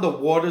upon the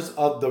waters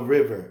of the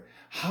river.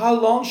 How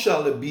long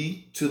shall it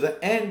be to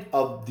the end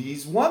of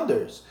these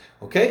wonders?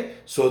 Okay,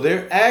 so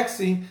they're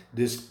asking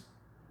this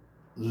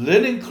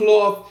linen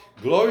cloth,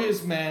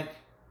 glorious man,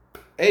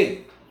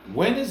 hey,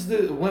 when's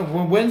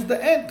the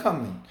end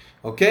coming?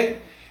 Okay,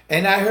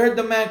 and I heard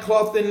the man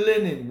clothed in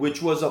linen,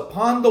 which was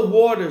upon the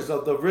waters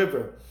of the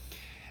river,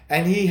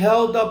 and he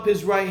held up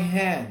his right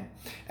hand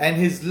and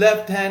his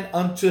left hand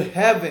unto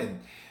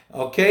heaven.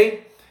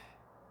 Okay,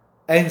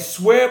 and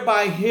swear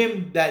by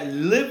him that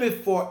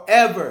liveth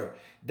forever,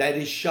 that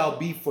it shall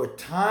be for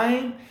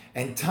time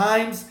and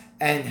times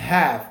and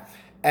half,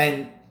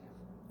 and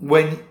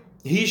when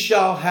he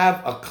shall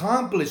have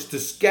accomplished to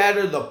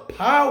scatter the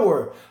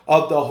power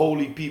of the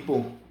holy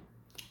people,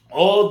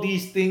 all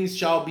these things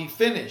shall be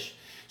finished.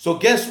 So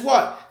guess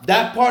what?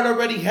 That part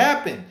already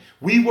happened.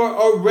 We were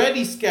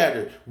already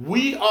scattered.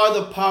 We are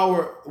the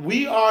power.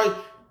 We are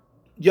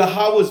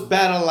Yahweh's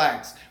battle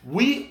axe.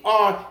 We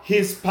are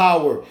his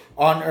power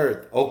on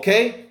earth.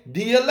 Okay?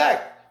 The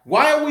elect.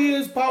 Why are we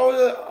his power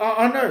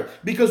on earth?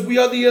 Because we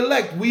are the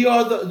elect. We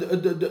are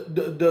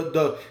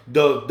the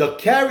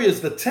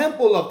carriers, the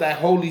temple of that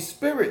Holy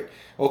Spirit.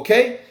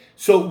 Okay?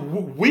 So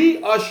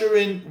we usher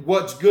in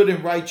what's good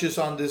and righteous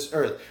on this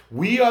earth.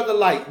 We are the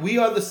light. We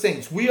are the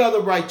saints. We are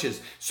the righteous.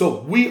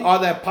 So we are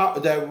that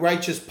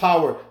righteous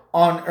power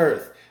on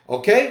earth.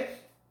 Okay?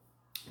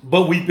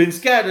 But we've been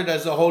scattered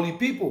as a holy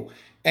people.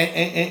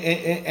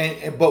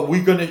 But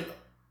we're going to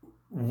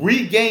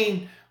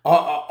regain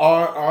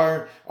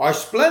our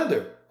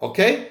splendor.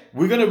 Okay,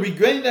 we're going to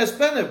regain that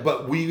splendor,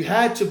 but we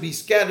had to be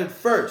scattered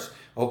first.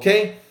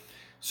 Okay,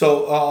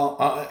 so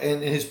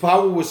and his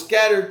power was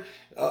scattered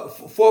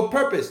for a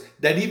purpose,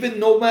 that even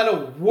no matter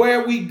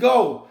where we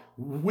go,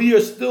 we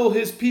are still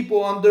his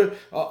people under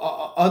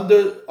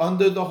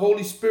the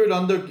Holy Spirit,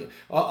 under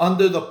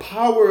the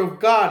power of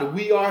God.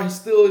 We are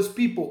still his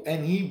people,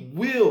 and he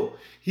will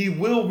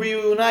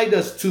reunite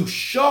us to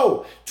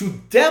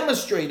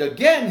demonstrate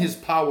again his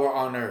power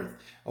on earth.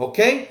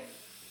 Okay?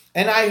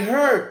 And I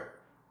heard,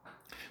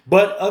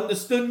 but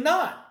understood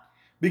not.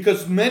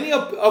 Because many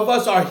of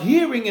us are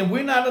hearing and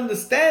we're not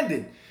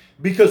understanding.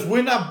 Because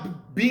we're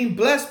not being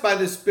blessed by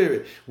the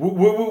Spirit.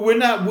 We're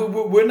not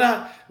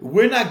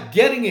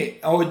getting it.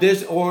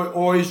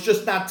 Or it's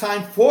just not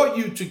time for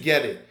you to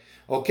get it.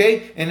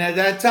 Okay? And at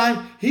that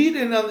time, he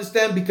didn't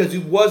understand because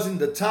it wasn't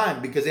the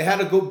time. Because it had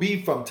to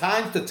be from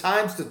times to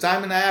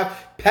time and a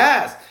half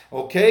past.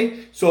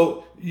 Okay?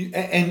 So,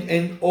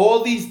 and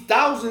all these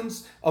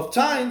thousands of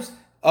times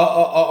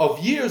of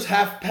years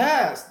have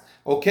passed.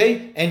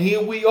 Okay? And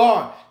here we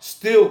are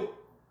still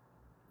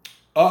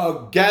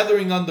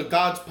gathering under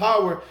God's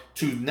power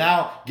to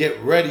now get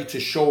ready to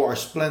show our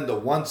splendor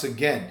once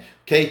again.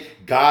 Okay,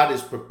 God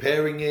is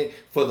preparing it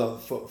for the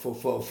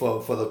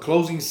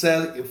closing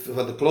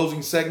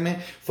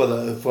segment, for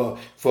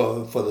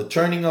the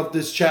turning of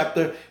this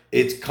chapter.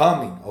 It's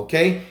coming.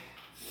 Okay,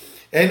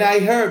 and I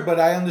heard, but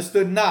I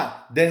understood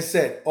not. Then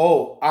said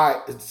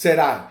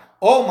I,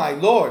 oh my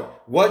Lord,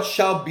 what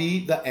shall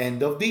be the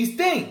end of these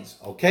things?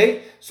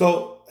 Okay,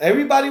 so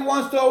everybody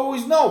wants to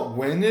always know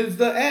when is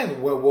the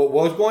end,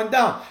 what's going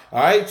down,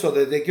 all right, so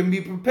that they can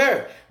be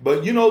prepared.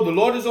 But the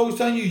Lord is always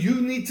telling you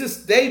need to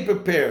stay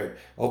prepared,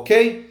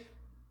 okay?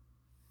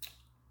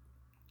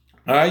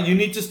 All right, you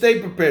need to stay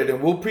prepared,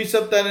 and we'll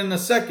precept that in a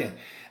second.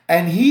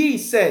 And he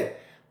said,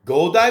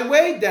 go thy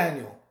way,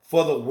 Daniel,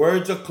 for the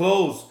words are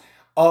closed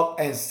up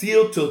and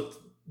sealed till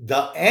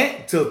the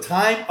end, till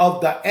time of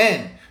the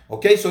end.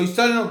 Okay, so he's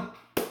telling them,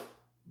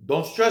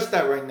 don't stress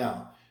that right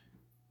now.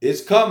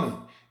 It's coming.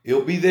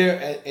 It'll be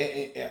there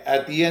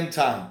at the end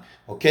time.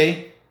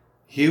 Okay?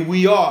 Here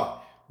we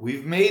are.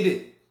 We've made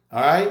it.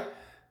 All right?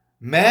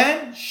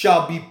 Man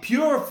shall be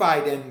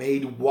purified and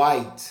made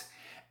white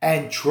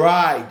and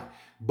tried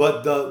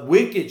but the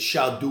wicked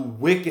shall do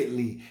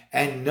wickedly,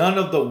 and none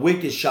of the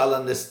wicked shall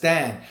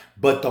understand,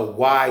 but the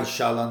wise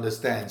shall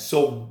understand.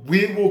 So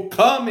we will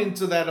come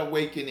into that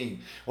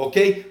awakening.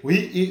 Okay,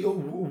 we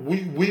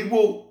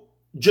will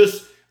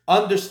just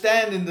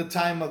understand in the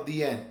time of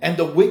the end. And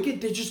the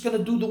wicked, they're just gonna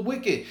do the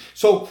wicked.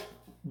 So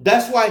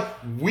that's why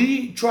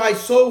we try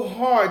so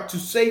hard to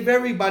save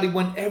everybody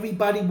when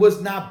everybody was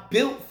not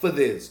built for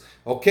this.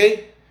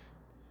 Okay,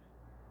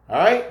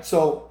 all right.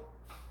 So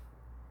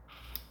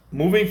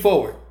moving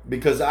forward,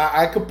 because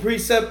I could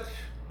precept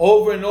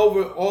over and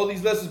over all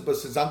these lessons, but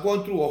since I'm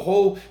going through a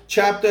whole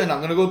chapter and I'm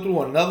going to go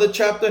through another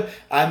chapter,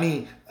 I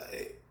mean,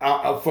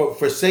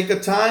 for sake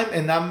of time,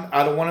 and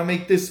I don't want to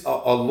make this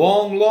a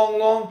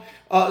long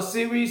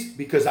series,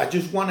 because I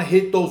just want to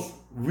hit those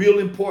real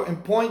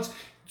important points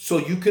so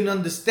you can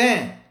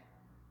understand,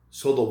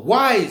 so the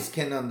wise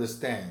can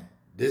understand.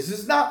 This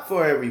is not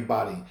for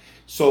everybody.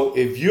 So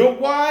if you're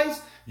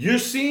wise, you're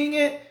seeing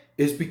it,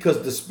 is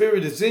because the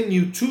Spirit is in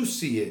you to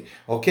see it,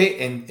 okay?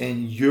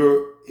 And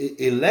you're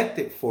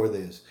elected for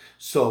this.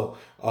 So,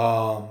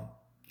 Kwam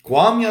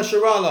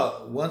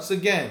Yasharala, once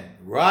again,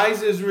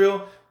 rise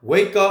Israel,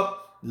 wake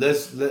up,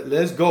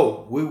 let's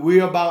go.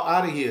 We're about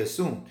out of here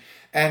soon.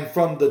 And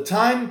from the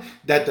time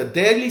that the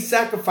daily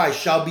sacrifice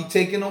shall be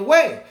taken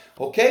away,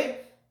 okay?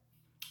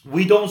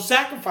 We don't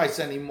sacrifice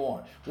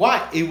anymore.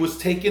 Why? It was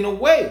taken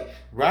away,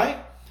 right?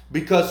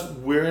 Because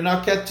we're in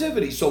our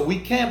captivity. So we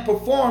can't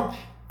perform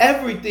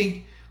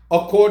everything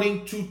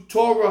according to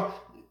Torah.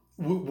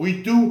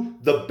 We do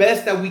the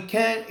best that we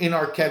can in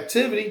our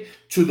captivity,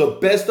 to the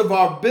best of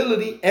our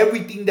ability,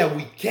 everything that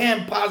we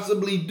can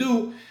possibly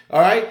do.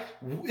 All right,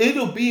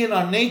 it'll be in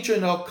our nature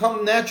and it'll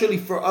come naturally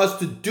for us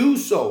to do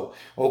so.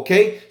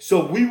 Okay,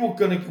 so we're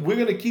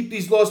gonna keep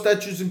these laws,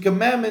 statutes, and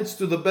commandments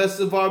to the best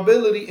of our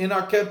ability in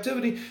our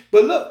captivity.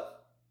 But look,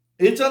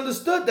 it's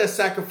understood that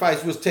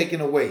sacrifice was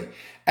taken away,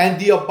 and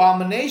the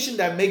abomination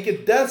that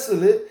maketh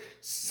desolate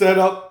set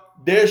up.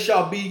 There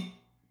shall be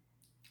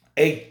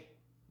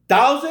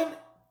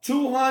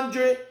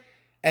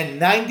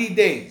 1,290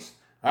 days.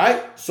 All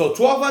right, so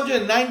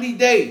 1,290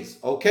 days.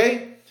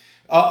 Okay.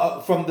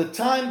 From the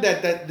time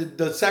that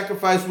the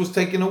sacrifice was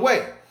taken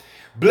away.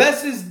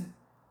 Blessed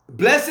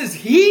is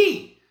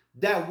he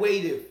that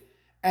waiteth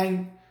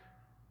and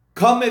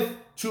cometh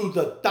to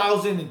the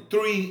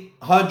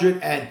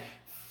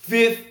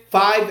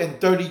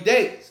 1,305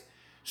 days.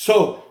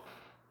 So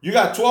you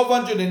got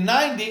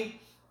 1,290,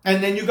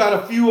 and then you got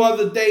a few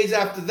other days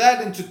after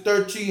that into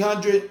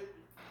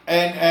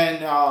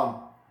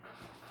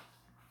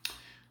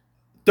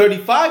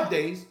 1,335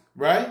 days,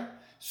 right?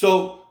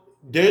 So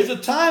there's a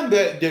time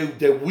that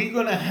we're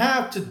gonna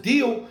have to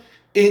deal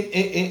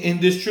in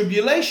this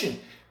tribulation,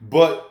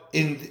 but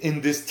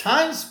in this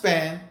time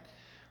span,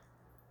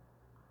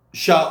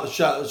 shall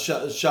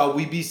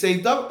we be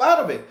saved up out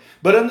of it?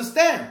 But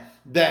understand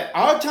that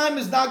our time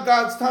is not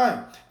God's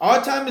time.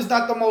 Our time is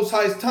not the Most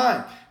High's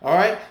time. All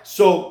right.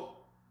 So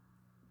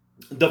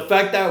the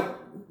fact that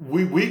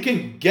we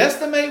can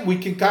guesstimate, we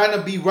can kind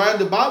of be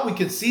roundabout, we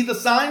can see the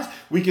signs,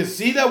 we can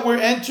see that we're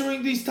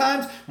entering these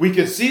times, we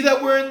can see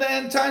that we're in the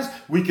end times,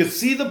 we can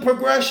see the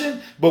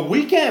progression, but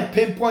we can't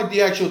pinpoint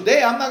the actual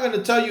day. I'm not going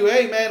to tell you,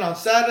 hey man, on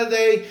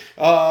Saturday,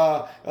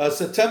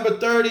 September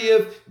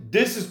 30th,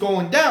 this is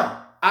going down.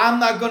 I'm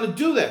not going to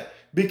do that,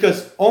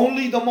 because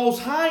only the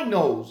Most High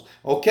knows,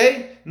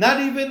 okay?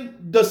 Not even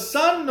the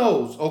Son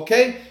knows,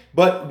 okay?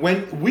 But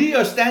when we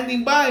are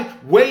standing by,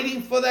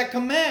 waiting for that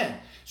command.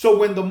 So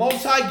when the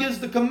Most High gives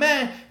the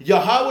command,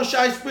 Yahweh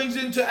Shai springs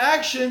into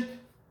action,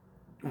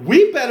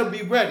 we better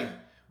be ready.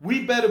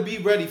 We better be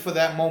ready for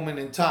that moment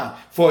in time.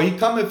 For he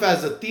cometh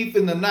as a thief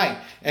in the night.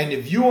 And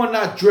if you are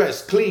not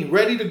dressed, clean,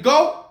 ready to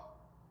go,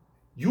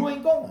 you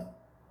ain't going.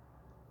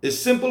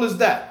 As simple as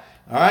that.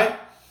 All right.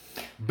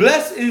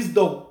 Blessed is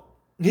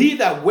he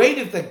that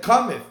waiteth and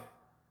cometh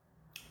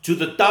to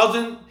the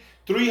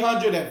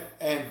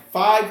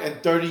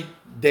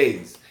 1,305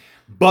 days.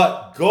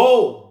 But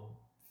go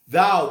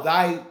thou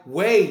thy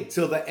way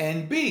till the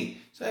end be.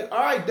 Say, all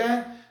right,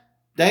 Dan,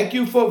 thank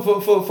you for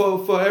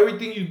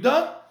everything you've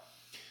done.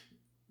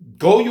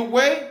 Go your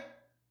way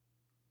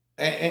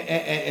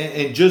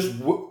and just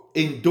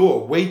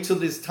endure. Wait till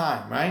this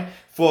time, right?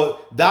 For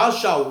thou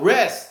shalt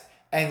rest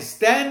and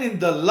stand in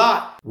the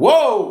lot.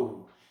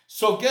 Whoa!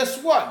 So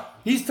guess what?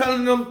 He's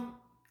telling them,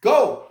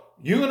 go.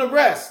 You're going to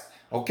rest,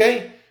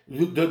 okay?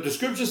 The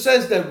scripture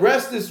says that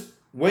rest is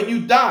when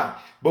you die.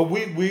 But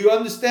we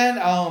understand,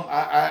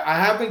 I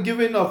haven't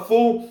given a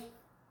full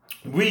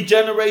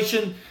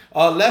regeneration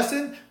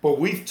lesson, but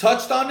we've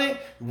touched on it.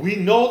 We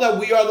know that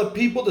we are the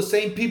people, the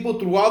same people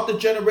throughout the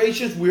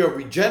generations. We are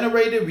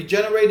regenerated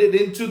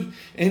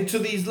into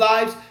these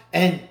lives.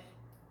 And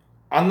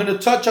I'm going to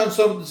touch on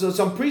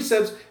some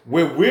precepts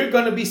where we're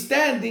going to be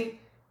standing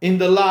in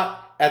the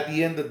lot at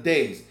the end of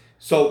days.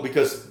 So,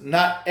 because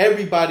not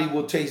everybody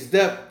will taste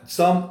death.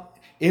 Some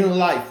in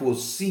life will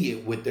see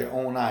it with their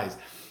own eyes.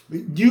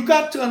 You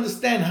got to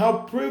understand how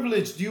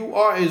privileged you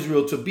are,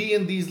 Israel, to be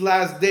in these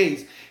last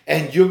days.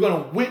 And you're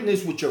going to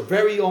witness with your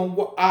very own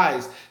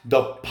eyes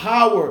the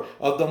power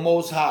of the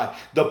Most High,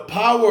 the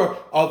power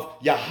of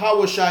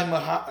Yahweh Shai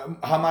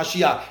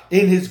HaMashiach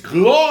in his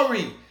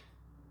glory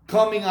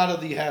coming out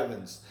of the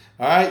heavens.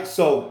 All right.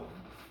 So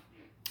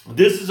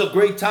this is a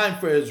great time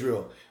for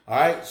Israel. All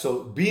right.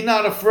 So be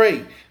not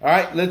afraid. All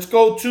right. Let's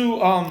go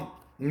to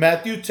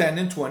Matthew 10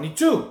 and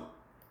 22.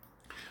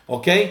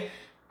 Okay.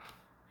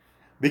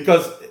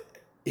 Because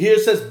here it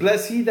says,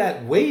 bless he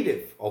that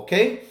waiteth,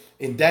 okay?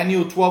 In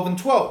Daniel 12 and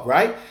 12,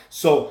 right?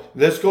 So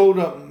let's go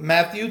to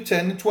Matthew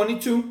 10 and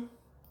 22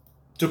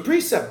 to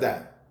precept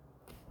that.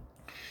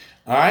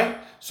 All right?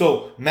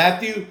 So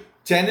Matthew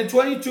 10 and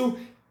 22,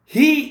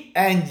 he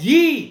and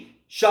ye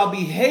shall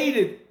be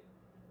hated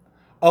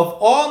of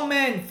all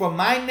men for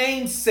my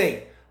name's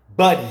sake,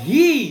 but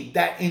he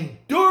that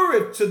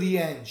endureth to the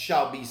end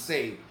shall be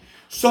saved.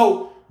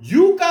 So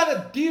you got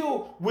to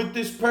deal with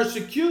this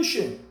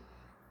persecution.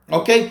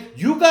 Okay,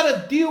 you got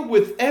to deal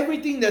with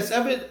everything that's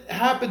ever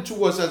happened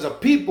to us as a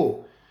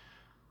people.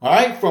 All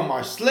right, from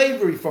our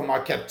slavery, from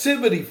our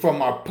captivity,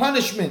 from our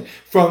punishment,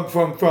 from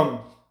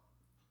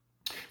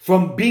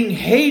being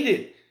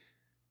hated.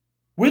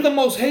 We're the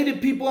most hated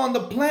people on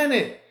the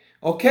planet.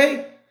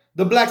 Okay,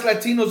 the blacks,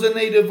 Latinos, and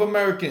Native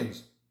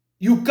Americans.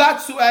 You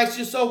got to ask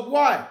yourself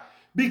why.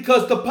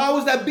 Because the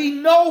powers that be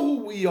know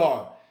who we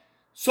are.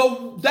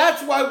 So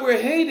that's why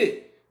we're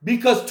hated.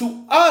 Because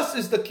to us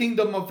is the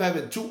kingdom of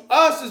heaven. To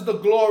us is the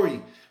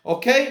glory.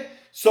 Okay?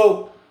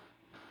 So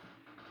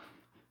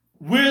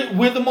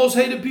we're the most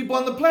hated people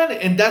on the planet.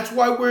 And that's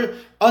why we're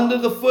under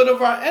the foot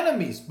of our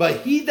enemies.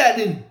 But he that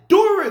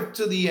endureth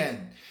to the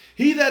end.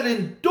 He that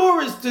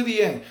endures to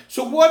the end.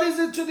 So what is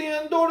it to the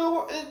end?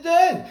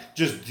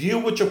 Just deal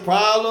with your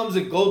problems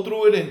and go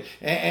through it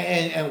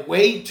and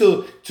wait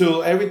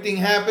till everything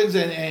happens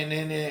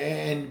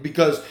and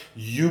because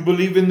you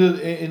believe in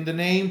the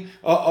name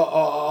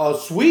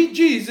sweet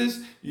Jesus,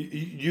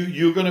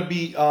 you're gonna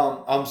be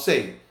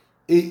saved.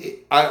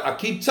 I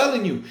keep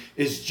telling you,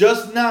 it's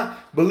just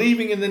not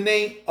believing in the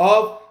name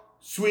of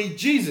sweet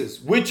Jesus,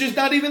 which is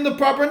not even the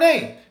proper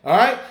name. All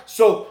right,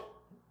 so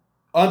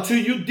until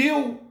you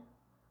deal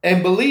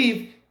and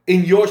believe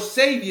in your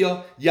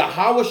Savior,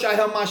 Yahweh Shai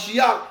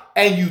HaMashiach,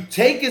 and you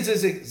take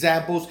his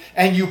examples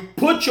and you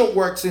put your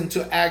works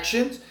into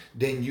actions,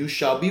 then you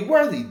shall be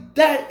worthy.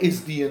 That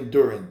is the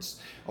endurance.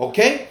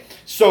 Okay?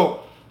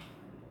 So,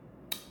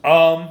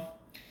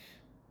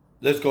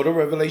 let's go to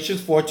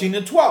Revelations 14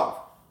 and 12.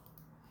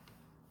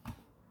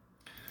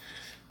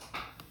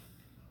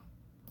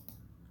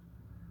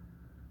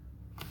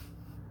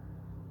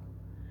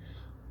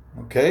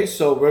 Okay,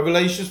 so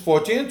Revelations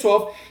 14 and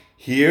 12.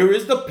 Here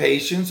is the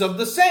patience of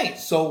the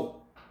saints. So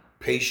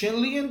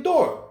patiently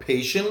endure,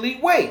 patiently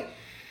wait.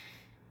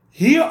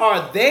 Here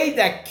are they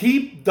that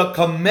keep the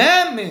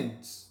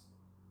commandments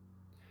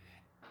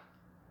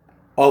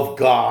of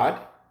God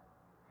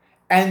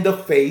and the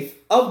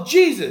faith of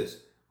Jesus.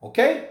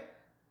 Okay?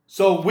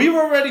 So we've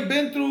already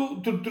been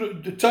through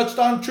touched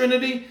on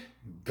Trinity,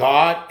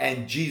 God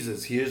and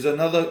Jesus. Here's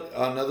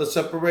another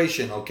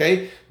separation,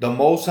 okay? The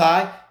Most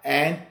High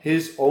and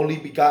his only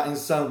begotten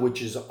Son,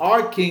 which is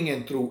our King,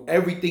 and through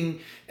everything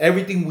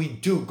we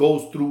do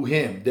goes through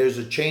him. There's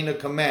a chain of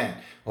command,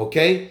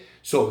 okay?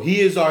 So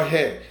he is our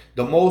head.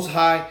 The Most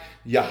High,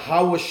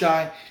 Yahweh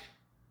Shai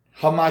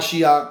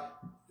HaMashiach,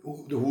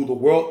 who the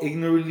world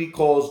ignorantly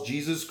calls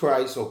Jesus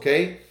Christ,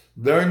 okay?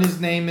 Learn his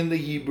name in the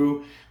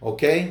Hebrew,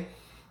 okay?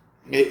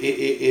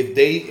 If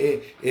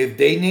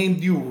they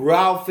named you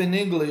Ralph in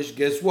English,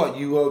 guess what?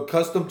 You are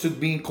accustomed to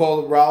being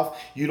called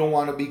Ralph. You don't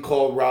want to be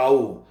called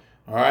Raul.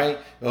 All right.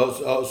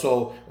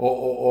 So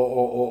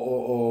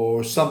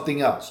or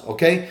something else.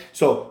 Okay.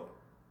 So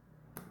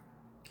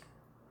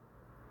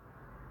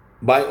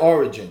by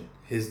origin,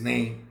 his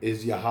name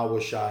is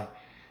Yahweh Shai.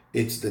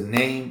 It's the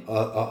name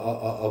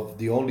of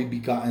the only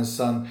begotten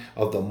Son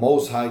of the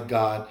Most High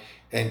God.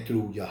 And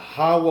through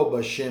Yahweh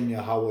Bashem,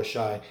 Yahweh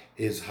Shai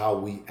is how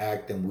we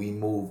act and we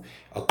move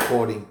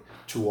according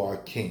to our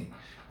King.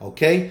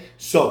 Okay?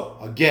 So,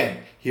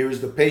 again, here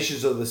is the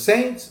patience of the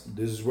saints.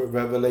 This is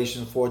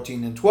Revelation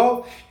 14 and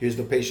 12. Here's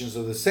the patience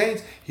of the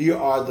saints. Here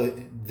are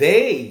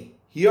they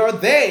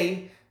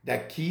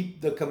that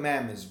keep the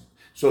commandments.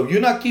 So if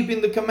you're not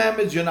keeping the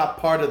commandments, you're not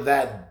part of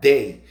that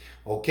day.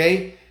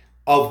 Okay?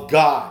 Of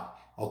God.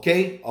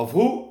 Okay? Of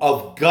who?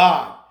 Of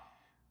God.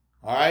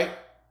 All right?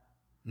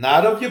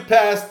 Not of your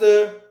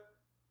pastor,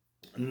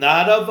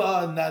 not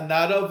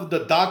of the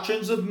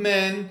doctrines of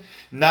men,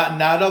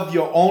 not of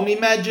your own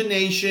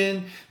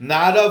imagination,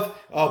 not of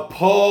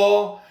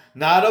Paul,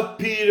 not of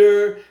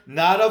Peter,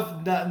 not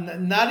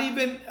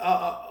even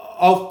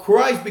of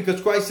Christ, because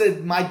Christ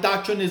said, "My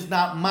doctrine is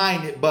not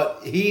mine,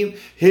 but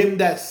him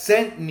that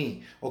sent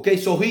me." Okay,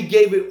 so he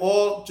gave it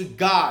all to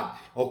God.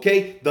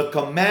 Okay, the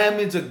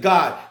commandments of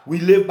God. We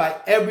live by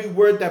every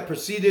word that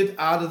proceeded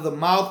out of the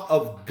mouth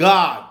of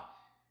God.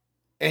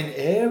 And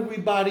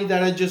everybody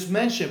that I just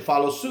mentioned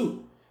follow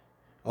suit.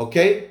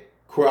 Okay?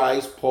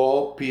 Christ,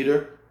 Paul,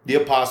 Peter, the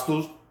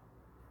apostles,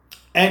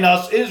 and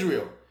us,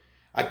 Israel.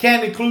 I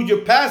can't include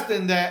your pastor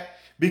in that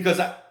because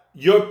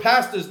your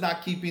pastor is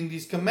not keeping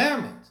these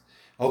commandments.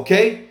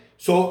 Okay?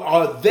 So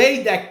are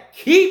they that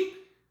keep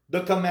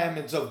the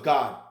commandments of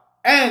God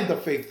and the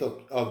faith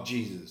of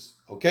Jesus?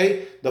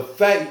 Okay? The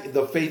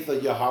faith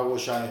of Yahweh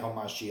Shai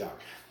HaMashiach.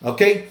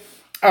 Okay?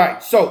 All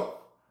right. So,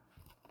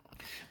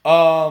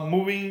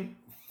 moving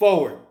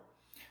forward.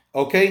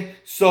 Okay?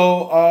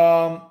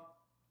 So,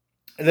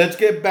 let's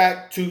get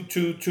back to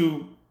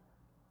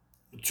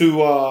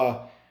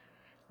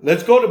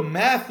let's go to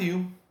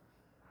Matthew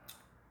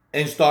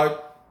and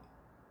start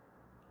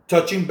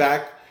touching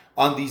back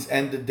on these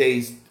end of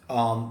days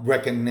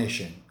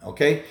recognition.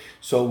 Okay,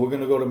 so we're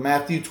gonna go to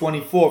Matthew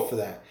 24 for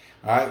that.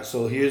 All right,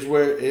 so here's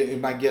where it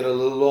might get a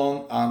little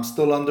long. I'm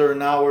still under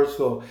an hour,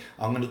 so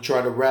I'm gonna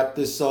try to wrap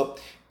this up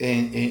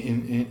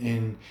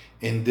in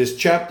this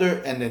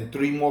chapter, and then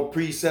 3 more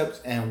precepts,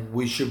 and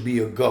we should be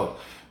a go.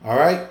 All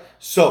right,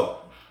 so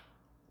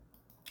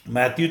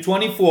Matthew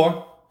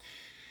 24.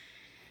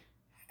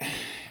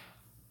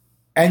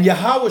 And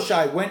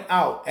Yahushua went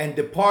out and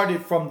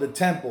departed from the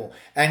temple,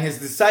 and his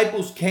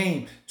disciples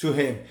came to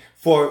him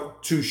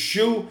to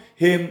shew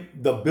him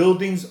the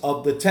buildings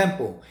of the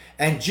temple.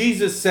 And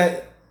Jesus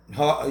said,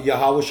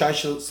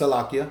 Yahushua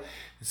Salakia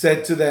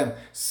said to them,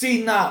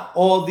 see not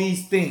all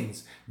these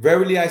things.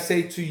 Verily I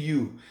say to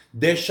you,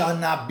 there shall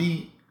not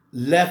be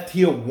left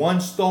here one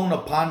stone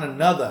upon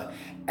another,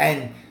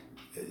 and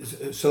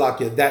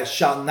Salakia, that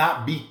shall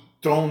not be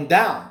thrown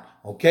down.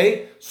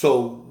 Okay,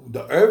 so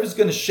the earth is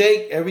going to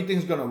shake,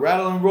 everything's going to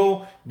rattle and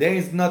roll. There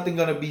is nothing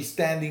going to be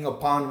standing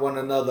upon one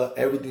another.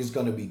 Everything's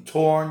going to be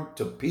torn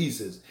to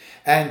pieces.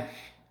 And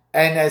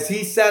as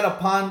he sat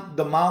upon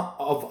the Mount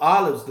of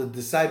Olives, the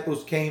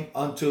disciples came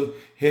unto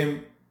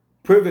him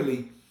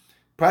privately,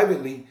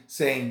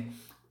 saying,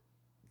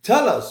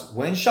 tell us,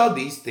 when shall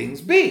these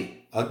things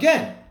be?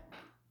 Again,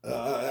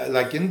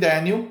 like in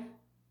Daniel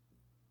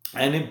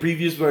and in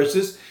previous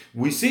verses,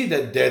 we see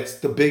that that's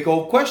the big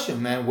old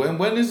question, man. When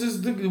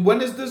is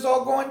this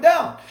all going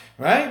down,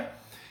 right?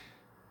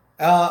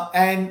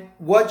 And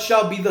what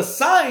shall be the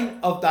sign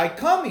of thy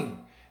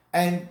coming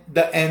and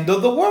the end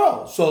of the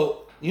world?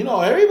 So,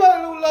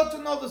 everybody would love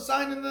to know the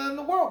sign and the end of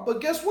the world.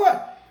 But guess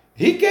what?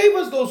 He gave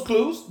us those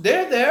clues.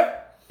 They're there.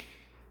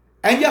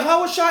 And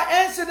Yahushua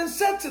answered and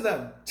said to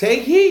them,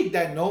 take heed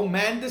that no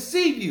man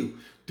deceive you.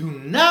 Do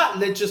not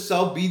let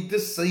yourself be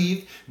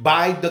deceived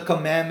by the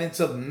commandments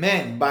of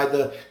men, by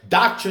the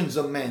doctrines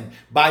of men,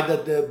 by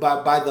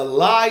the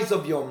lies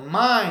of your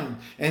mind,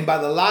 and by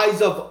the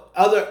lies of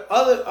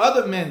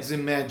other men's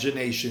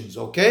imaginations.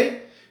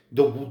 Okay,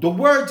 the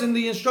words and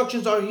the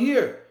instructions are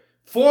here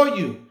for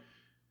you.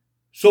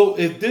 So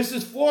if this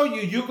is for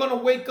you, you're gonna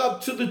wake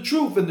up to the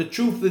truth, and the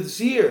truth is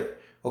here.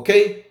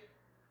 Okay.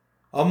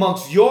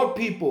 Amongst your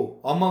people,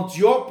 amongst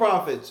your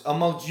prophets,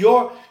 amongst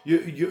your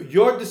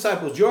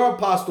disciples, your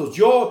apostles,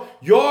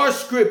 your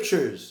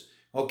scriptures,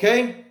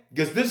 okay?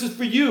 Because this is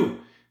for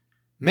you.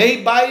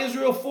 Made by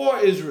Israel for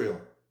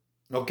Israel,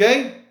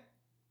 okay?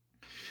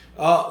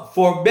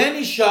 For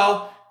many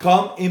shall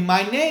come in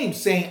my name,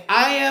 saying,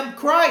 I am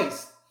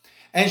Christ,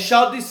 and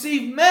shall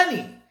deceive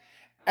many.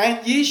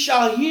 And ye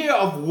shall hear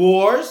of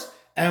wars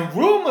and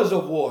rumors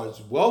of wars.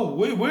 Well,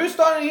 we're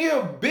starting to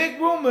hear big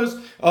rumors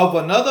of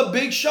another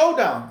big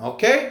showdown,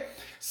 okay?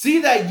 See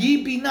that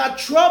ye be not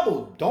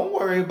troubled. Don't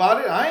worry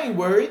about it. I ain't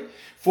worried.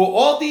 For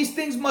all these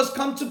things must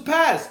come to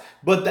pass,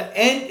 but the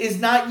end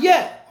is not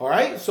yet, all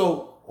right?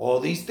 So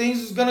all these things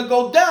is going to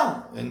go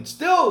down, and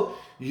still,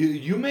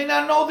 you may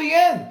not know the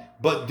end,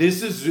 but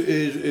this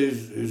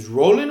is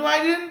rolling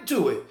right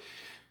into it,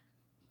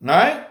 all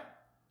right?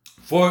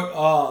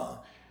 For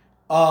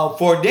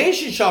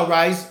nation shall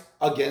rise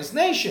against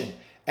nation,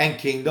 and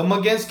kingdom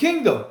against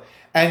kingdom,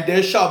 and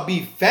there shall be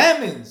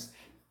famines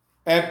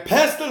and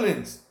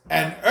pestilence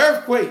and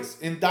earthquakes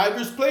in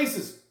divers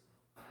places.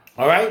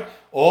 All right,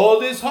 all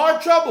this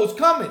hard trouble is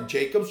coming.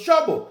 Jacob's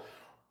trouble.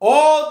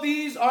 All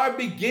these are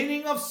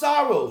beginning of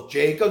sorrows.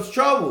 Jacob's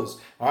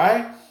troubles. All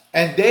right,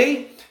 and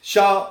then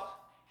shall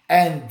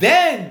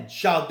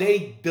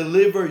they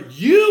deliver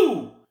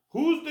you.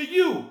 Who's the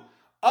you?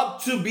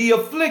 Up to be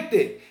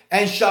afflicted,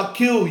 and shall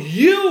kill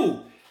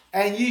you.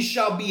 And ye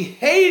shall be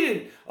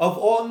hated of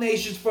all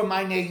nations for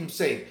my name's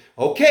sake.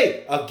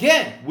 Okay,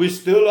 again, we're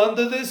still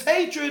under this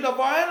hatred of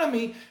our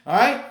enemy. All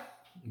right,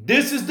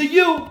 this is the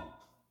you.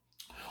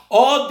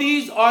 All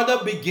these are the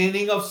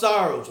beginning of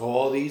sorrows.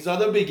 All these are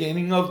the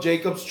beginning of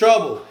Jacob's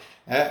trouble,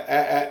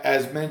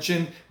 as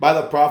mentioned by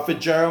the prophet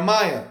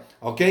Jeremiah.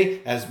 Okay,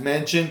 as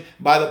mentioned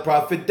by the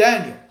prophet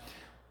Daniel.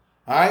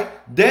 All right,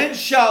 then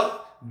shall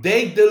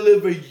they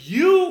deliver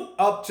you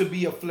up to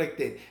be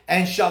afflicted,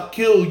 and shall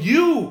kill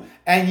you,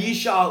 and ye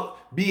shall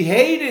be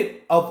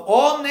hated of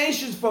all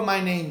nations for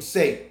my name's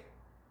sake.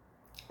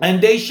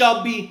 And they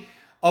shall be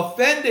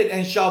offended,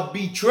 and shall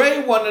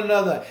betray one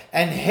another,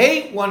 and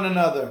hate one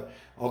another.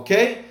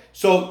 Okay?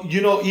 So,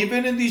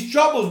 even in these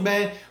troubles,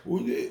 man,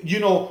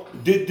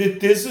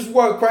 this is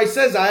what Christ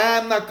says. I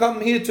am not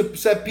come here to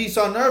set peace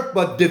on earth,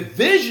 but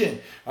division.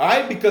 All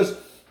right? Because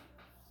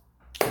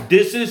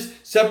This is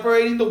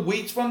separating the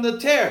wheats from the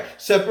tare,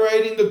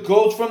 separating the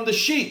goats from the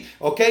sheep.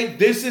 Okay,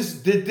 this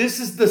is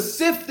the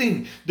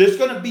sifting. There's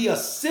going to be a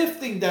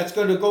sifting that's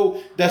going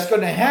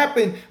to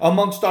happen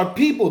amongst our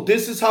people.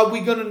 This is how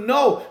we're going to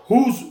know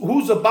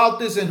who's about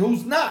this and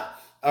who's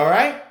not. All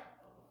right,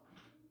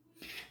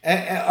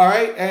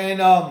 and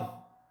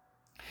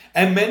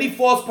many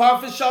false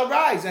prophets shall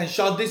rise and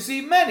shall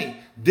deceive many.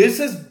 This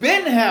has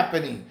been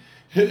happening.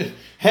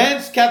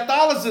 Hence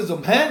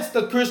Catholicism, hence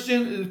the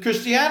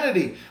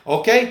Christianity.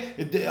 Okay,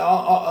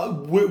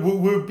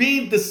 we're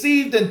being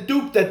deceived and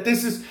duped that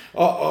this is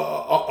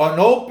an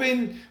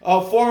open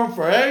forum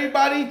for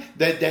everybody.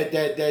 That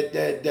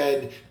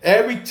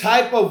every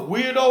type of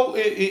weirdo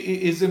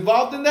is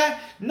involved in that.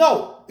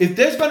 No, if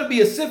there's going to be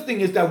a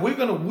sifting, is that we're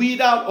going to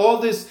weed out all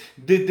this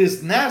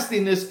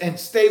nastiness and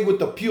stay with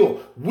the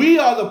pure. We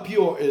are the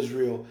pure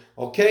Israel.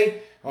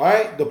 Okay, all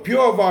right, the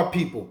pure of our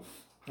people.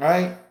 All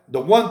right.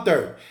 The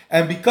 1/3.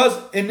 And because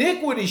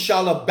iniquity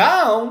shall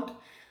abound,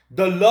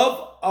 the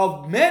love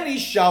of many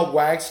shall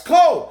wax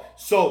cold.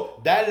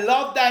 So that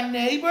love thy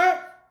neighbor,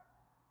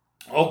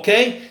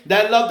 okay,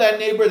 that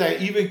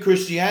even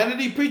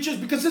Christianity preaches,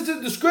 because it's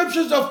in the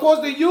scriptures, of course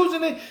they're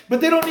using it,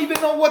 but they don't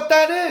even know what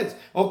that is.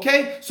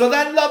 Okay, so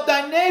that love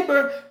thy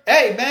neighbor,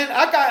 hey man,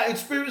 I got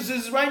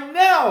experiences right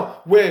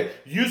now where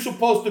you're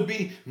supposed to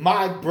be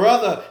my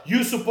brother,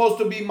 you're supposed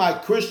to be my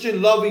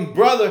Christian loving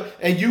brother,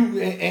 and you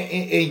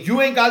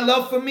ain't got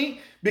love for me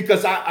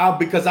because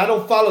I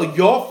don't follow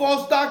your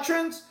false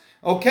doctrines.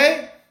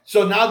 Okay,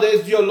 so now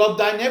there's your love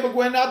thy neighbor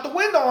going out the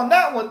window on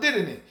that one,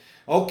 didn't it?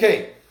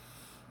 Okay.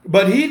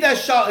 But he that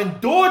shall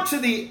endure to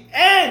the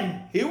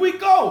end, here we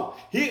go.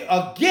 Here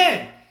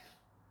again.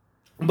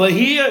 But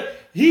here,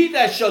 he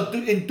that shall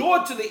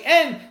endure to the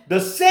end,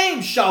 the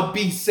same shall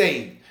be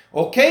saved.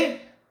 Okay?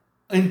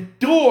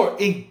 Endure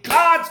in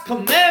God's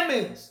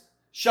commandments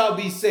shall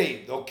be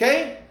saved.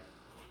 Okay?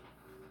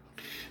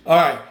 All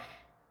right.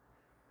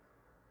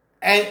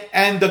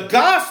 And the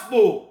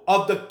gospel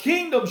of the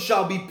kingdom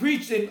shall be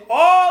preached in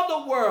all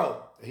the world.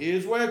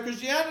 Here's where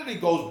Christianity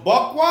goes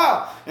buck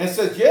wild and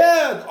says,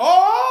 yeah,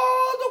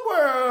 all the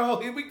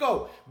world. Here we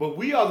go. But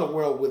we are the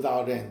world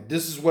without end.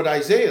 This is what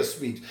Isaiah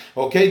speaks.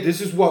 Okay, this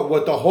is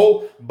what the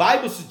whole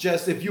Bible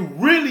suggests if you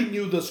really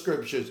knew the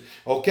scriptures.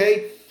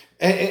 Okay,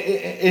 and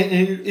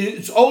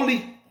it's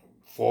only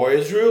for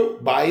Israel,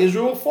 by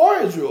Israel, for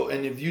Israel.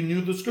 And if you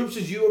knew the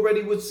scriptures, you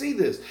already would see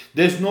this.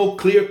 There's no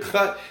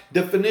clear-cut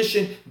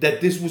definition that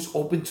this was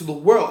open to the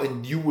world.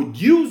 And you would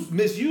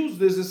misuse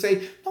this and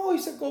say, no, he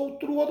said go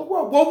through all the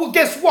world. Well,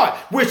 guess what?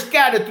 We're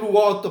scattered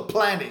throughout the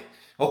planet.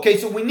 Okay,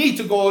 so we need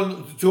to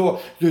go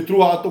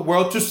throughout the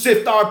world to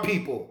sift our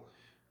people.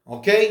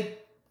 Okay?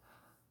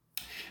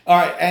 All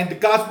right, and the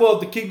gospel of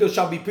the kingdom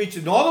shall be preached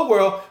in all the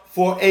world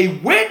for a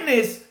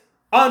witness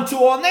unto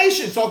all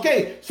nations.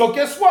 Okay, so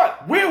guess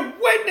what? We're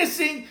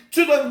witnessing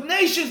to the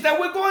nations that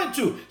we're going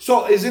to.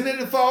 So isn't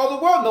it for all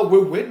the world? No,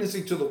 we're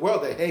witnessing to the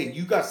world that, hey,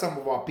 you got some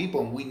of our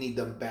people and we need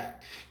them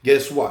back.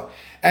 Guess what?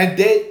 And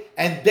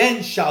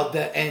then shall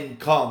the end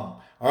come.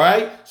 All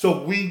right,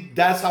 so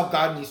that's how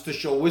God needs to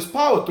show his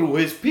power through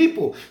his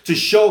people, to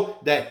show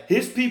that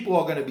his people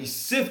are going to be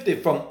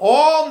sifted from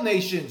all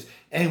nations,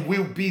 and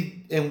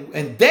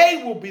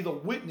they will be the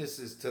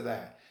witnesses to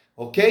that.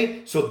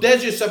 Okay, so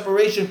there's your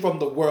separation from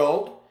the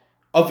world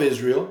of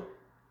Israel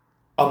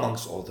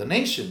amongst all the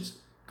nations.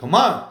 Come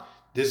on,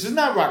 this is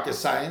not rocket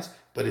science,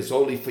 but it's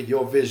only for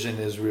your vision,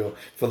 Israel,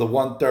 for the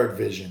 1/3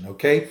 vision.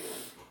 Okay,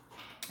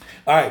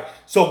 all right.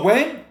 So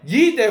when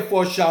ye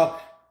therefore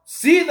shall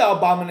see the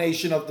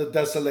abomination of the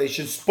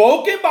desolation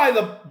spoken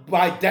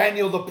by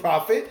Daniel the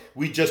prophet,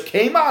 we just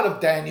came out of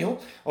Daniel.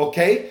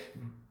 Okay,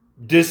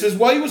 this is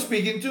what he was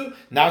speaking to.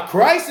 Now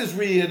Christ is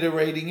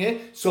reiterating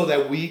it so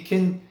that we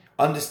can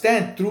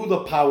understand through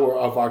the power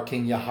of our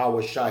King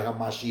Yahweh Shai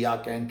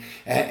HaMashiach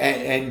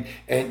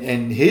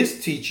and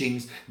his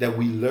teachings, that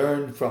we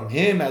learn from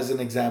him as an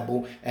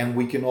example, and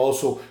we can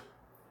also.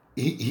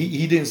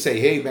 He didn't say,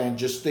 "Hey man,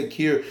 just stick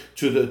here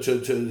to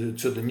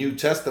the New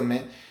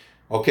Testament."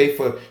 Okay,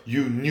 for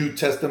you New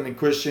Testament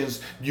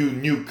Christians, you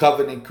New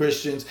Covenant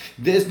Christians,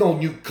 there's no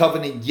New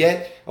Covenant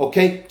yet.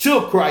 Okay,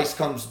 till Christ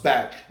comes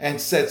back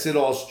and sets it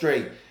all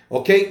straight.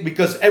 Okay,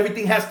 because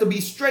everything has to be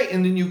straight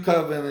in the New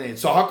Covenant.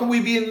 So how can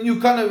we be in the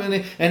New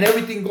Covenant and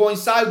everything going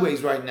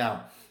sideways right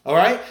now? All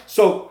right,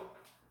 so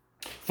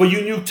for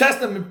you New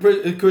Testament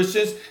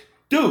Christians,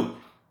 dude,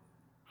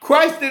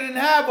 Christ didn't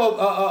have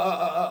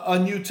a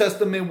New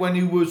Testament when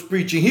he was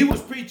preaching. He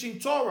was preaching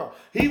Torah.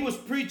 He was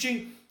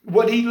preaching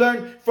what he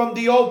learned from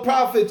the old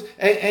prophets,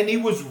 and he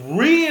was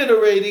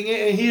reiterating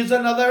it, and here's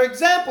another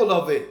example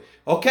of it.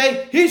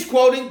 Okay, he's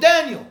quoting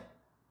Daniel.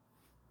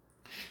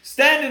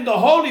 Stand in the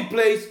holy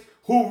place,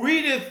 who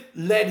readeth,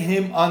 let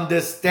him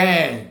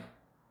understand.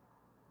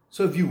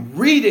 So if you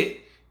read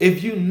it,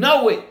 if you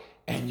know it,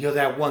 and you're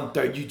that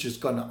 1/3, you're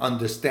just going to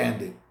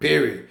understand it,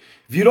 period.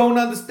 If you don't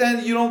understand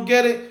it, you don't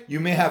get it, you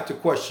may have to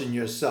question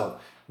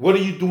yourself. What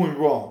are you doing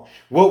wrong?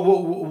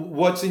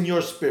 What's in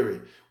your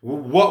spirit?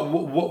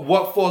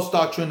 What false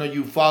doctrine are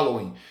you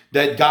following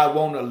that God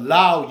won't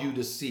allow you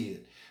to see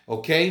it?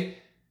 Okay?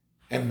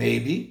 And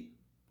maybe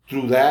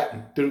through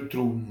that,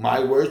 through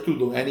my words,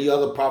 through any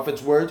other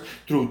prophet's words,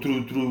 through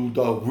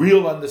the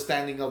real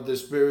understanding of the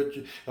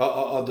spirit,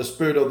 of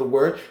the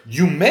word,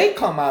 you may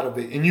come out of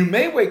it and you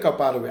may wake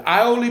up out of it.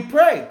 I only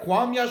pray,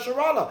 Kwam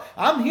Yasharala,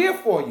 I'm here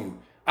for you.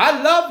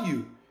 I love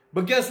you.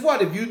 But guess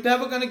what? If you're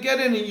never going to get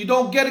in and you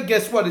don't get it,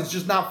 guess what? It's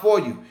just not for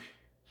you.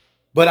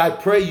 But I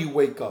pray you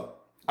wake up.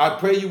 I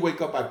pray you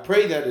wake up. I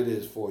pray that it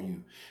is for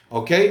you.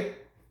 Okay?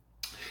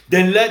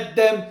 Then let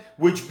them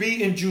which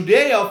be in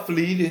Judea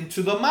flee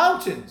into the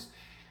mountains.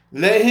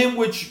 Let him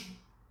which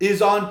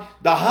is on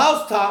the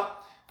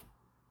housetop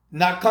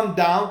not come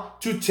down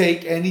to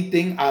take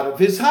anything out of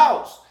his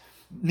house.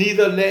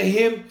 Neither let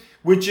him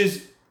which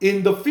is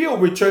in the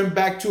field return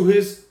back to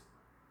his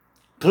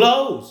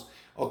clothes.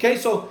 Okay,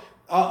 so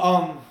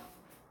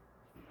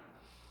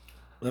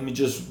let me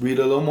just read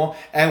a little more.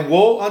 And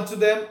woe unto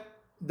them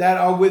that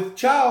are with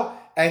child,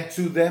 and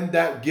to them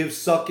that give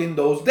suck in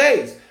those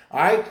days.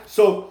 All right,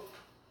 so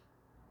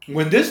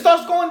when this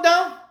starts going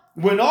down,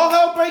 when all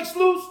hell breaks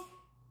loose,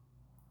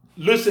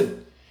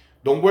 listen,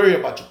 don't worry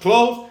about your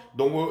clothes.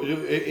 Don't worry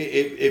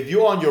if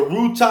you're on your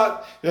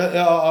rooftop,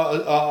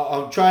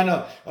 trying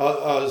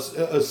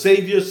to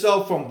save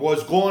yourself from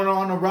what's going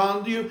on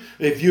around you.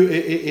 If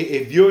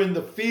you're in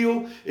the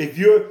field, if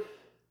you're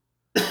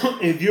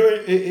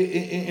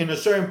in a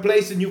certain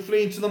place and you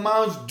flee into the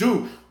mountains,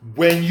 do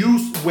when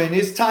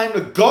it's time to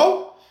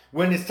go,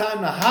 when it's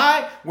time to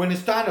hide, when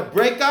it's time to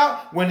break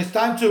out, when it's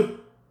time to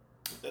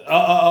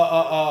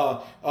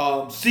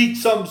seek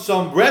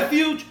some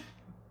refuge.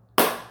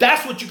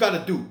 That's what you got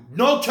to do.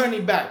 No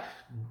turning back.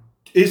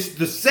 It's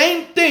the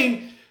same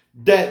thing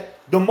that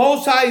the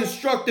Most High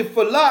instructed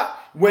for Lot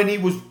when he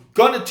was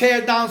going to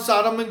tear down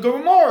Sodom and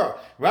Gomorrah,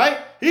 right?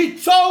 He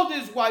told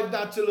his wife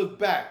not to look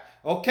back,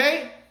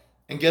 okay?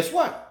 And guess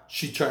what?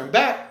 She turned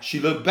back. She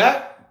looked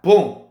back.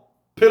 Boom.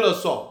 Pillar of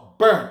salt.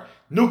 Burned.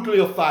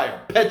 Nuclear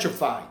fire.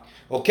 Petrified.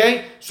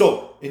 Okay?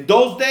 So in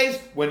those days,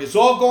 when it's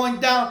all going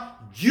down,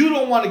 you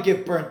don't want to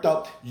get burnt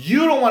up. You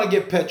don't want to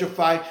get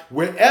petrified.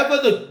 Wherever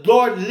the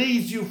Lord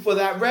leads you for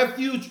that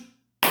refuge,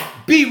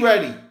 be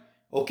ready.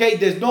 Okay?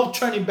 There's no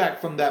turning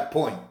back from that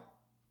point.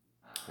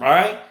 All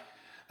right?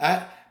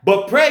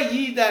 But pray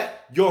ye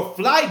that your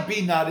flight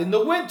be not in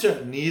the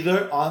winter,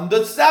 neither on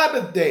the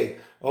Sabbath day.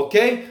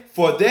 Okay?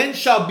 For then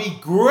shall be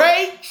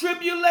great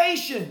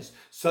tribulations,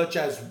 such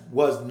as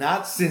was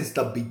not since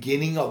the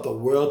beginning of the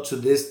world to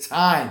this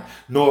time,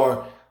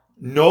 nor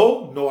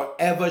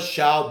ever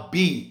shall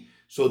be.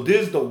 So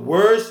this is the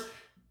worst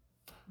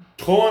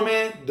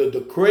torment,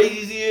 the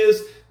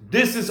craziest.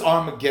 This is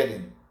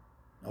Armageddon.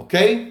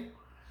 Okay?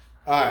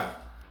 All right.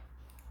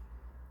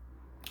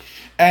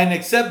 And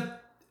except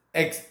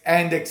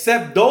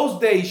those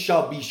days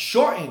shall be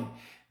shortened,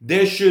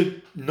 there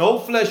should no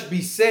flesh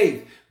be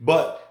saved.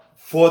 But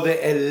for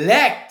the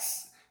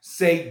elect's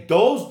sake,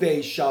 those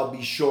days shall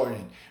be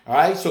shortened. All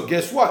right? So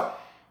guess what?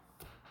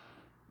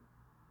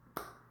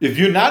 If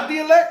you're not the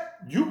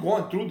elect, you're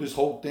going through this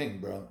whole thing,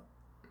 bro.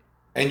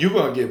 And you're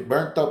going to get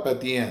burnt up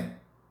at the end.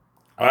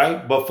 All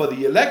right? But for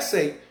the elect's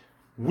sake,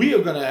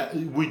 we're going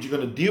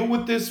to deal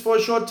with this for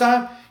a short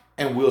time,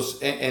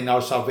 and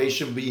our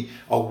salvation be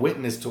a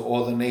witness to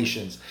all the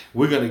nations.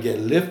 We're going to get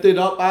lifted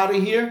up out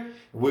of here.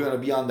 We're going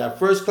to be on that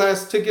first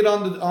class ticket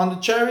on the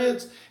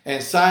chariots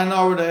and sign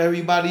over to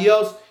everybody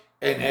else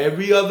and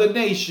every other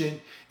nation.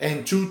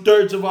 And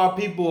 2/3 of our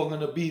people are going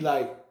to be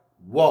like,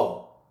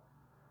 whoa.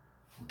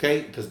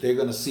 Okay? Because they're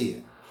going to see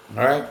it.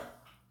 All right?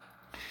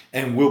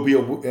 And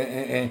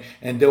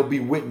and they'll be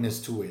witness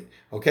to it.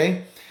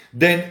 Okay?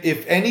 Then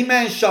if any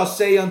man shall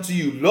say unto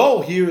you,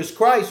 lo, here is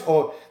Christ,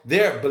 or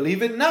there,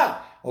 believe it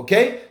not.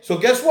 Okay? So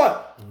guess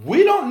what?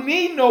 We don't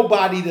need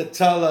nobody to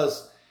tell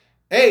us,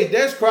 hey,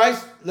 there's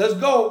Christ, let's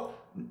go.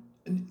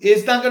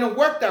 It's not going to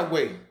work that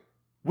way.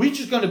 We're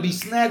just going to be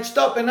snatched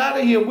up and out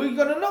of here. We're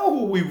going to know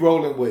who we're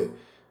rolling with.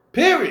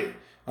 Period.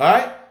 All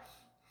right?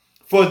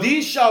 For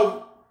these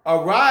shall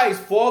arise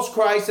false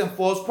Christs and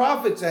false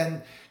prophets,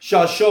 and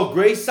shall show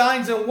great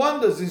signs and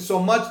wonders,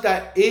 insomuch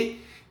that if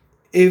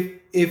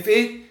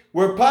it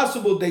were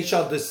possible, they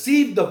shall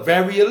deceive the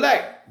very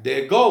elect. There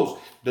it goes.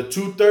 The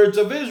 2/3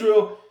 of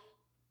Israel,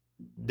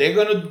 they're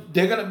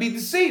gonna be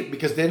deceived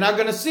because they're not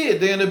gonna see it.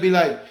 They're gonna be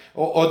like,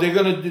 or they're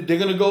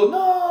gonna go,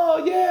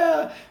 no,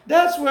 yeah,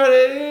 that's where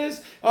it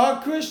is.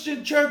 Our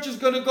Christian church is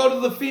gonna go to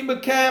the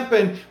FEMA camp,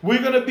 and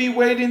we're gonna be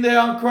waiting there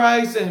on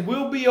Christ, and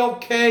we'll be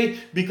okay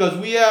because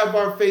we have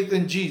our faith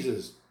in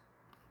Jesus.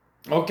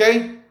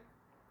 Okay?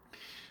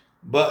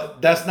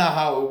 But that's not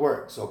how it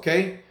works,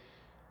 okay?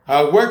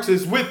 Works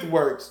is with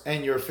works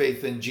and your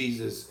faith in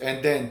Jesus.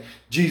 And then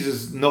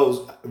Jesus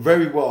knows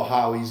very well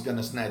how he's going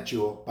to snatch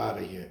you up out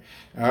of here.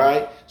 All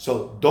right.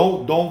 So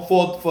don't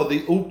fall for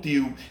the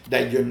ooptiu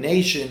that your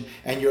nation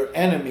and your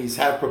enemies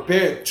have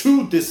prepared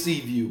to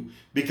deceive you,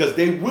 because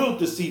they will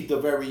deceive the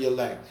very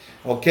elect.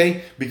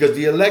 Okay. Because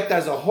the elect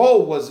as a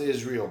whole was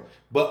Israel,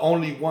 but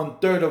only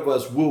 1/3 of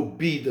us will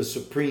be the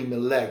supreme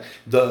elect,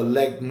 the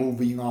elect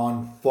moving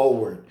on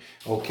forward.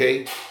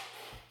 Okay.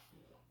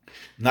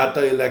 Not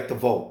the elect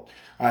of old.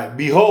 All right.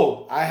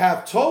 Behold, I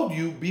have told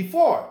you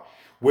before.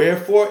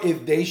 Wherefore,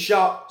 if they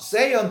shall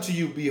say unto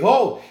you,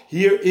 behold,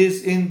 here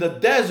is in the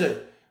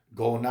desert,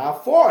 go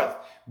not forth.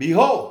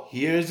 Behold,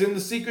 here is in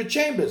the secret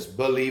chambers,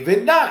 believe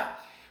it not.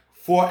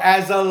 For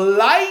as a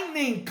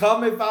lightning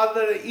cometh out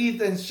of the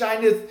east and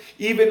shineth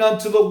even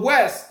unto the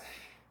west,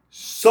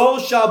 so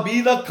shall be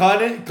the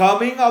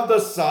coming of the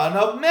Son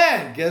of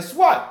Man. Guess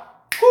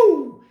what?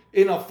 Woo!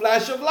 In a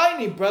flash of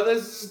lightning,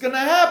 brothers, this is going to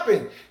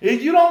happen.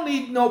 If you don't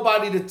need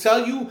nobody to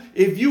tell you,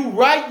 if you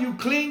right, you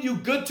clean, you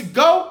good to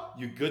go,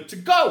 you're good to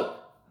go.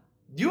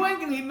 You ain't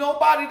going to need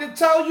nobody to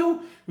tell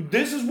you,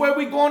 this is where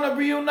we're going to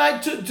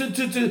reunite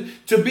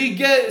to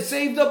get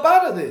saved up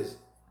out of this.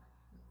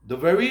 The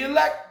very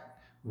elect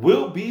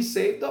will be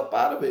saved up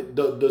out of it.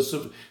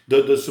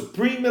 The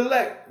supreme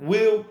elect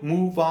will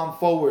move on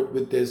forward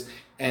with this,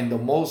 and the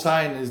Most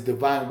High in his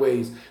divine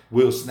ways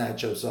will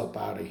snatch us up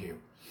out of here.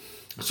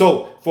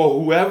 So for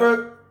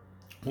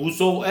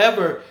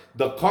whosoever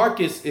the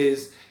carcass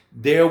is,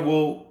 there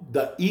will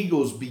the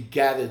eagles be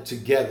gathered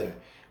together.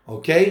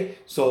 Okay,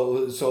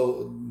 so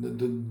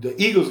the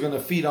eagle's gonna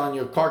feed on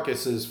your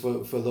carcasses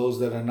for those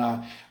that are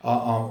not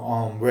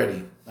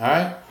ready. All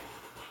right.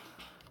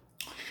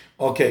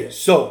 Okay,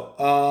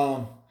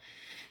 so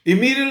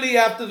immediately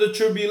after the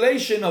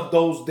tribulation of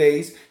those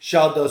days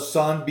shall the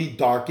sun be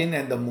darkened,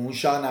 and the moon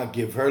shall not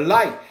give her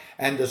light,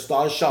 and the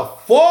stars shall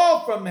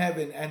fall from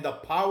heaven, and the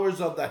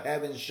powers of the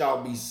heavens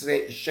shall be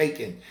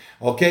shaken.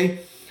 Okay,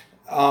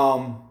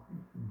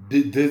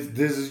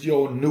 this is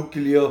your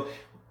nuclear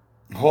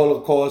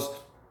holocaust.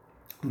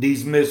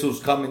 These missiles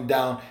coming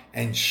down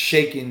and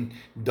shaking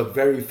the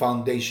very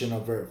foundation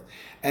of earth.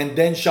 And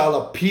then shall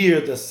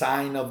appear the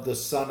sign of the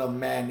Son of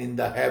Man in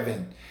the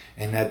heaven.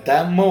 And at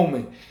that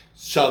moment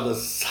shall the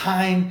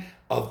sign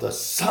of the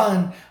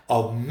Son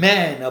of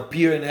Man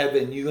appear in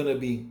heaven. You're going to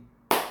be,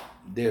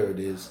 there it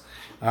is.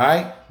 All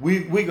right.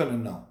 We're going to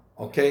know.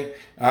 Okay.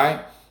 All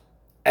right.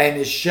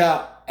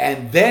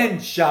 And then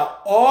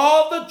shall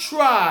all the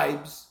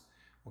tribes,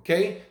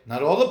 okay,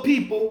 not all the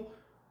people,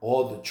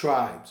 all the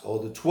tribes, all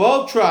the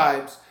 12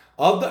 tribes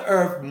of the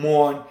earth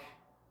mourn,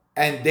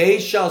 and they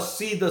shall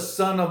see the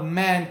Son of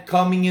Man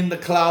coming in the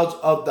clouds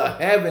of the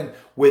heaven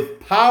with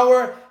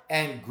power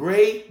and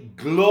great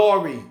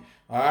glory.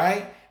 All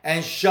right.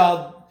 And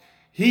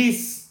he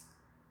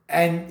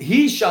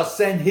shall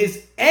send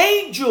his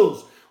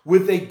angels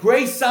with a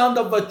great sound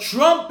of a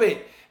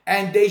trumpet,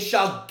 and they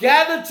shall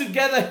gather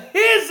together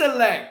his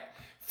elect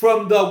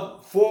from the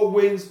four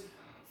winds,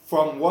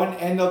 from one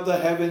end of the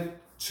heaven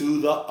to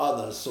the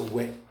other. So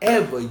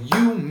wherever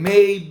you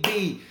may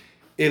be,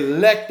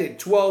 elected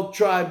 12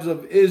 tribes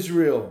of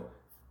Israel,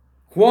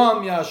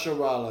 Kwam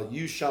Yasharala,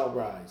 you shall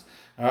rise.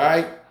 All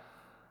right.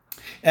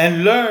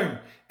 And learn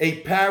a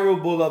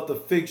parable of the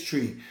fig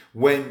tree.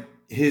 When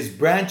his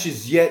branch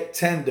is yet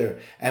tender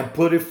and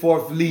putteth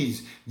forth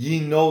leaves, ye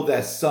know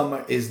that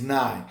summer is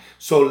nigh.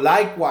 So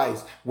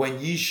likewise, when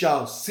ye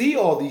shall see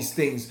all these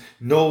things,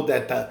 know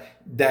that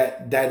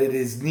it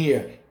is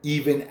near,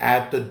 even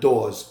at the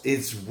doors.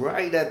 It's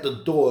right at the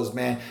doors,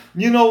 man.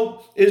 You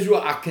know,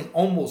 Israel, I can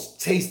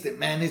almost taste it,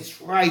 man.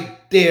 It's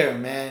right there,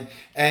 man.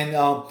 And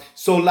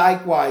so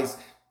likewise,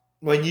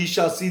 when ye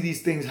shall see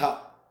these things,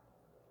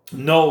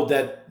 know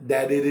that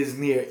it is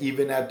near,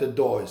 even at the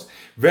doors.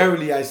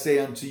 Verily I say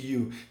unto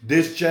you,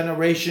 this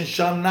generation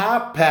shall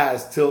not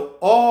pass till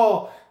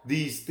all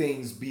these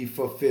things be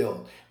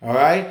fulfilled. All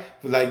right.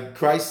 Like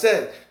Christ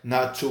said,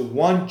 not till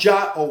one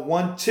jot or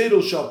one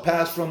tittle shall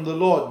pass from the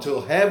Lord,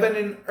 till heaven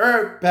and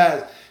earth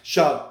pass,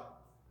 shall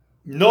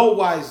no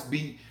wise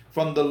be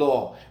from the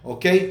law.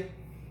 Okay.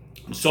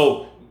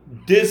 So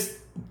this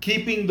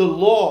keeping the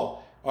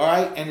law, all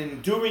right, and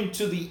enduring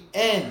to the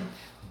end,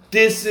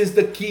 this is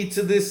the key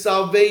to this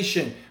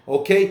salvation.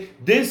 Okay,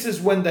 this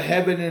is when the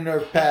heaven and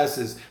earth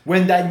passes,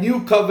 when that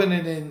new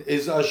covenant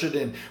is ushered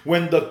in,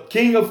 when the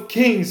King of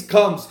Kings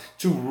comes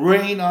to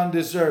reign on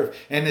this earth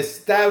and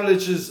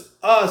establishes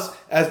us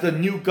as the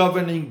new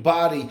governing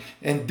body,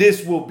 and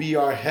this will be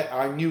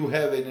our new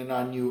heaven and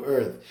our new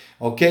earth.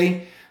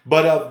 Okay,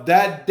 but of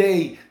that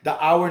day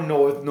the hour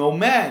knoweth no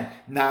man,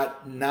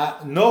 not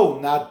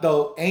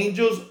the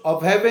angels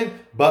of heaven,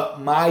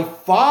 but my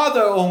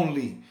Father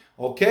only.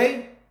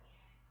 Okay.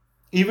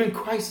 Even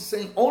Christ is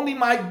saying, only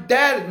my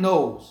dad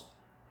knows.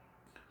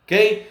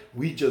 Okay?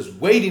 We just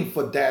waiting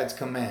for dad's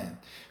command.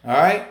 All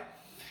right?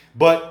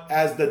 But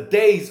as the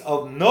days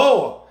of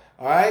Noah,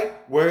 all right,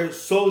 where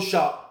so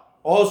shall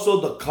also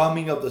the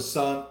coming of the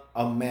Son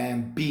of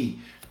Man be.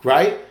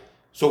 Right?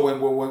 So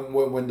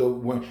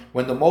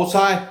when the Most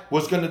High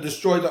was going to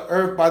destroy the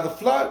earth by the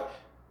flood,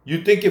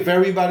 you think if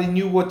everybody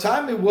knew what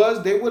time it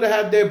was, they would have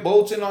had their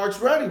boats and arks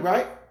ready,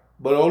 right?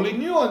 But only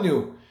Noah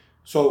knew.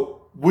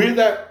 So we're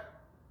that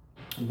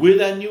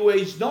new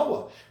age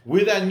Noah.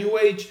 We're that new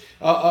age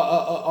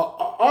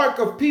ark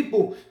of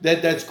people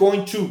that's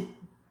going to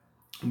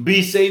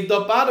be saved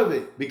up out of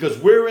it, because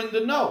we're in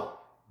the know,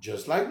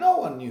 just like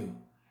Noah knew.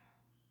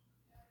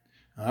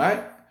 All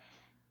right.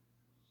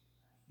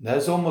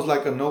 That's almost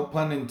like a no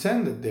pun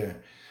intended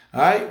there.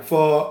 All right.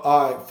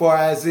 For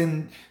as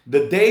in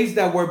the days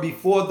that were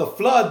before the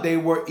flood, they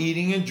were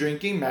eating and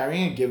drinking,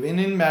 marrying and giving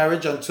in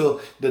marriage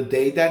until the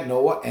day that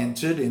Noah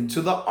entered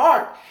into the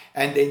ark.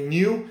 And they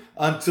knew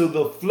until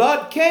the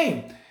flood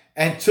came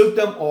and took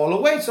them all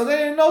away. So they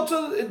didn't know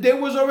till they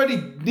was already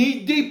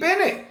knee deep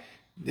in it.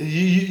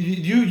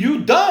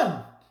 You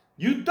done.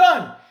 You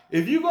done.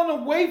 If you're going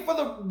to wait for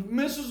the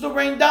missiles to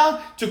rain down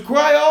to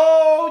cry,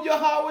 oh,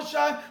 Yahweh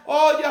Shai,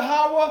 oh,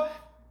 Yahweh,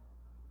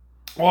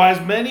 or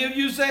as many of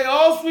you say,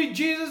 oh, sweet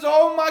Jesus,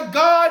 oh, my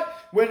God,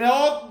 when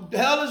all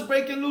hell is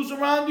breaking loose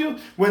around you,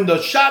 when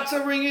the shots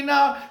are ringing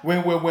out,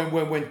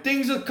 when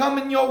things are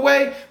coming your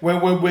way,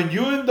 when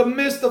you're in the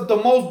midst of the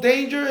most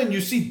danger and you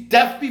see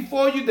death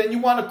before you, then you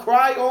want to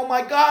cry, oh,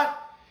 my God.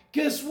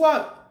 Guess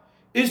what?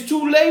 It's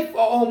too late for,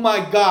 oh,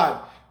 my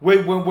God,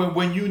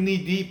 when you knee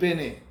deep in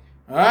it.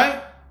 All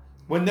right?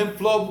 When them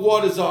flood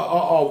waters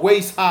are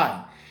waist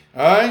high.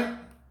 All right?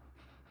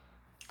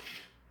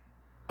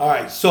 All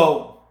right,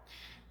 so,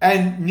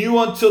 and knew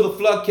until the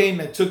flood came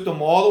and took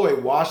them all away,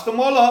 washed them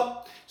all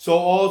up, so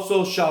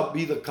also shall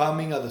be the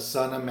coming of the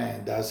Son of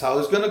Man. That's how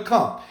it's going to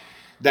come.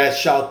 That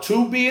shall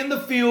two be in the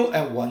field,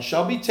 and one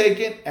shall be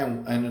taken,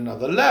 and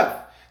another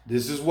left.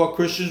 This is what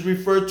Christians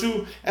refer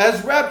to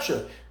as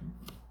rapture.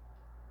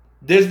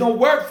 There's no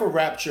word for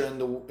rapture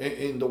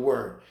in the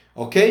word,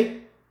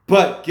 okay?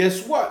 But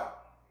guess what?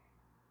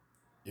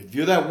 If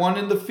you're that one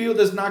in the field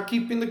that's not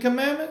keeping the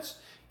commandments,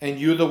 and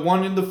you're the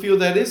one in the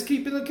field that is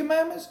keeping the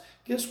commandments,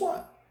 guess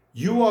what?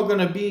 You are going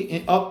to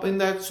be up in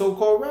that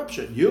so-called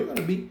rapture. You're going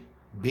to be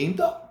beamed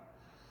up.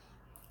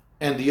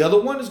 And the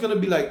other one is going to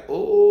be like,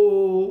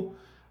 oh,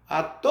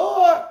 I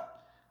thought.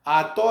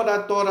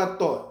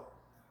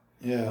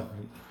 Yeah.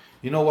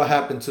 You know what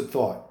happened to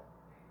thought?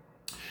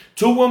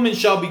 Two women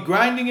shall be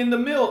grinding in the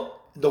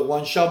mill. The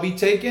one shall be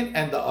taken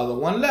and the other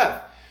one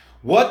left.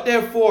 What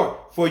therefore?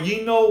 For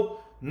ye know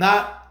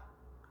not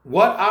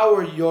what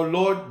hour your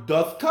Lord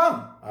doth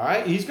come. All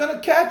right. He's going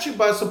to catch you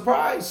by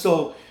surprise.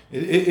 So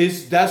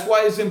that's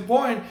why it's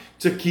important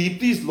to keep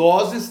these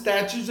laws and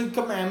statutes and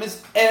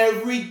commandments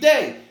every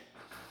day.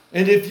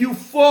 And if you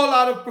fall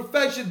out of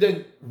perfection,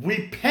 then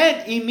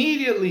repent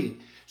immediately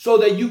so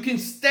that you can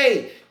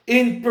stay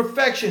in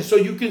perfection, so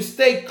you can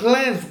stay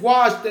cleansed,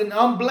 washed, and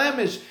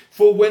unblemished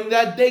for when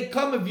that day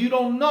comes if you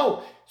don't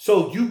know.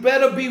 So you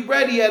better be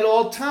ready at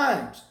all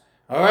times.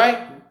 All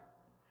right?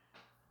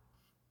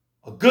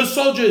 A good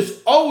soldier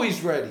is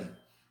always ready.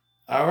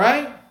 All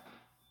right?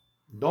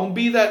 Don't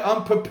be that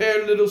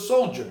unprepared little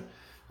soldier.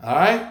 All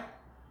right?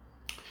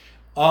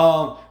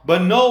 But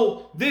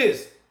know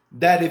this,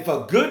 that if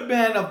a good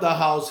man of the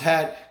house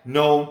had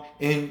known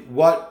in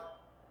what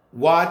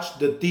watch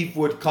the thief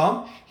would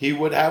come, he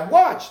would have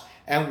watched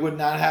and would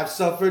not have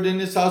suffered in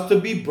his house to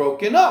be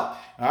broken up.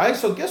 All right,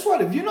 so guess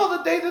what? If you know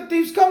the day the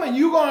thief's coming,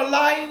 you're going to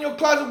lie in your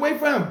closet, wait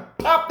for him,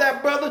 pop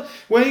that brother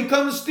when he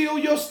comes to steal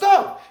your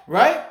stuff,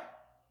 right?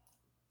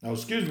 Now,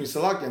 excuse me,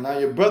 Salakia, not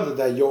your brother,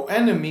 that your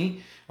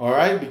enemy, all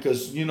right?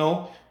 Because, you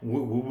know,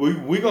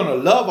 we're going to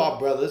love our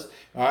brothers,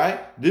 all right?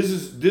 This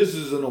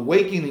is an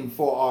awakening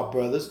for our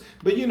brothers.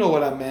 But you know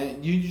what I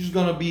meant. You're just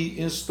going to be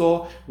in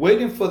store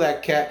waiting for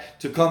that cat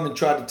to come and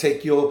try to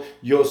take your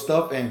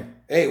stuff. And,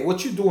 hey,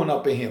 what you doing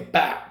up in here?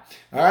 Bah!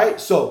 All right?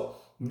 So,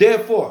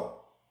 therefore,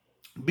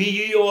 be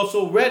ye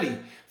also ready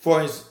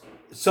for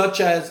such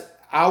as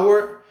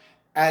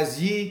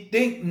ye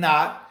think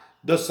not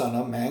the Son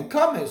of Man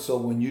cometh. So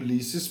when you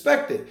least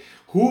suspect it,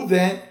 who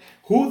then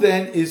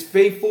is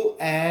faithful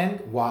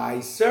and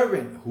wise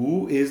servant,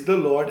 who is the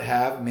Lord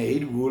have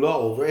made ruler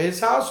over his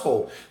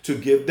household to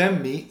give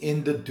them meat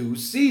in the due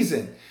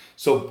season.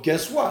 So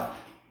guess what?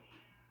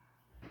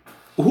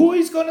 Who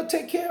he's going to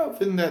take care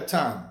of in that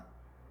time?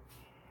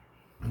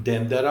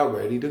 Them that are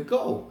ready to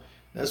go.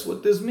 That's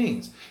what this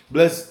means.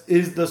 Blessed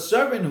is the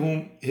servant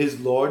whom his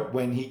Lord,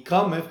 when he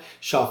cometh,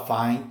 shall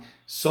find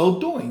so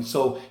doing.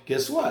 So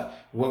guess what?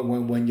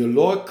 When your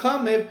Lord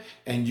cometh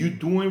and you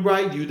doing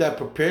right, you that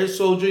prepared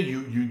soldier,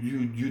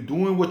 you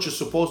doing what you're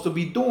supposed to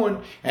be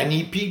doing, and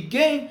he peep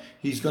game,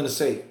 he's gonna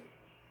say,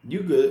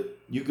 you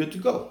good to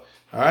go.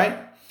 All right.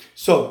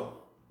 So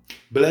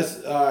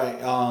bless. All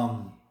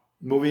right.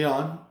 Moving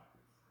on.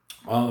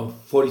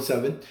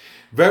 47.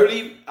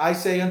 Verily I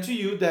say unto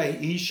you that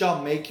he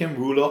shall make him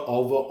ruler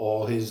over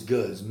all his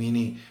goods,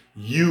 meaning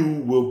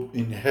you will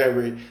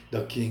inherit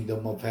the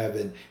kingdom of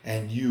heaven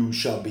and you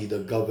shall be the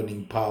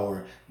governing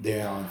power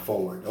thereon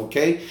forward.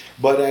 Okay?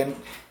 But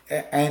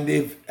And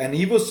if an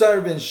evil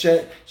servant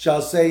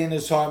shall say in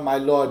his heart, my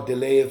Lord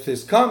delayeth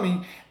his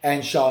coming,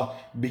 and shall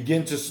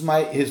begin to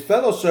smite his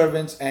fellow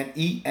servants and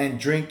eat and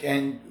drink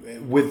and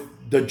with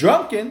the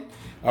drunken,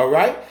 all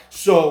right?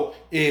 So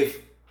if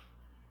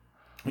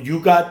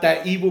you got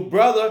that evil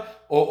brother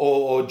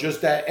or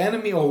just that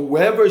enemy or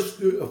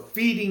whoever's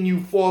feeding you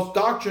false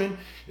doctrine,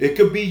 it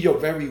could be your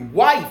very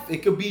wife, it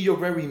could be your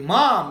very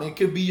mom, it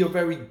could be your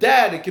very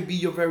dad, it could be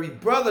your very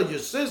brother, your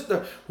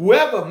sister,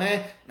 whoever,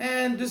 man.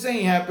 Man, this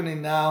ain't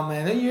happening now,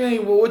 man. And you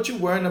ain't what you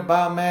worrying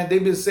about, man.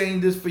 They've been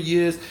saying this for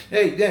years.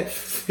 Hey,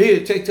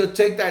 here, take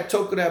that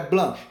toke of that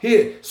blunt.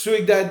 Here,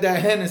 swig that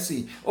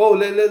Hennessy. Oh,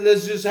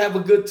 let's just have a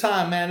good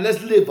time, man.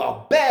 Let's live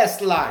our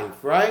best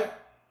life, right?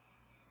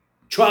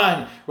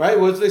 Trying, right?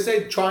 What do they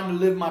say? Trying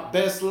to live my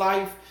best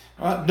life.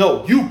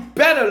 No, you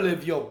better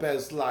live your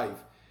best life.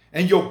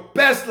 And your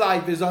best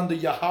life is under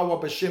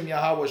Yahweh B'Shem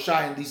Yahweh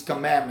Shai and these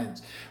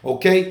commandments.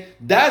 Okay?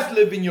 That's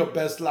living your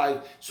best life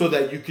so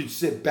that you can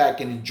sit back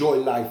and enjoy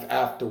life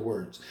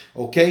afterwards.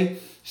 Okay?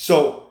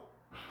 So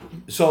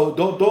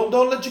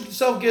don't let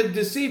yourself get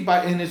deceived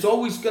by, and it's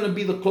always going to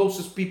be the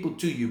closest people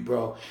to you,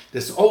 bro.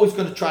 That's always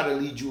going to try to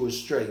lead you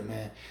astray,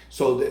 man.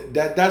 So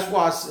that's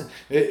why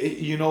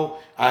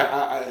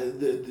I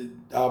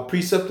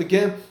precept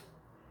again.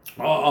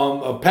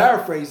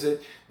 Paraphrase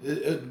it.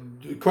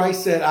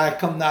 Christ said, "I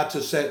come not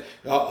to set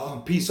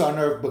peace on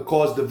earth, but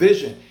cause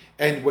division."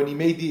 And when he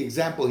made the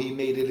example, he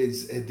made it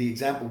as the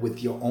example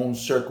with your own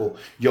circle,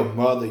 your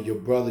mother, your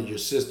brother, your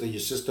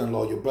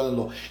sister-in-law, your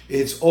brother-in-law.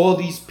 It's all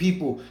these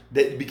people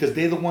that, because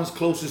they're the ones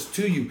closest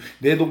to you.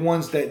 They're the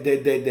ones that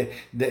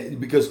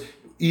because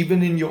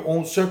even in your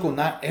own circle,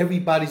 not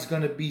everybody's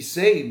going to be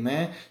saved,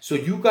 man. So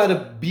you got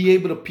to be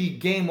able to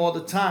peep game all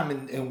the time.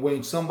 And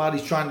when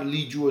somebody's trying to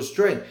lead you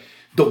astray,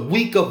 the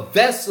weaker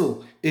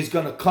vessel is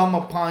going to come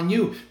upon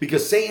you,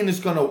 because Satan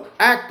is going to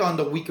act on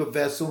the weaker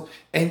vessel,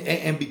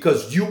 and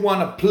because you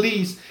want to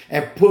please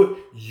and put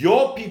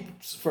your people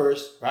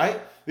first, right?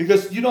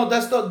 Because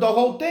that's the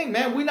whole thing,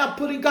 man. We're not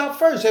putting God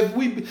first. If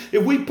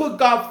we put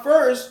God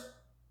first,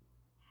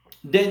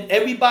 then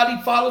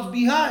everybody follows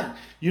behind.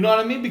 You know what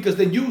I mean? Because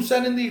then you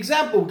setting the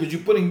example, because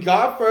you're putting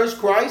God first,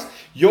 Christ,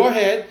 your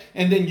head,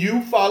 and then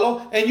you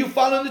follow, and you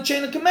follow in the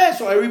chain of command,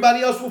 so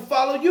everybody else will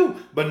follow you.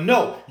 But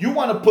no, you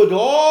want to put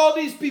all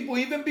these people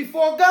even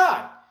before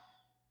God.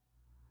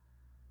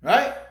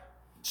 Right?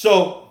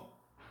 So,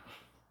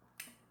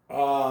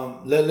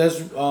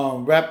 let's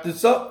wrap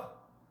this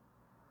up.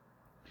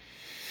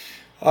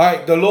 All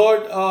right, the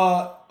Lord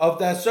of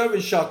that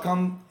servant shall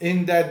come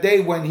in that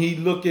day when he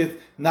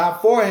looketh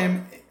not for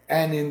him,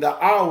 and in the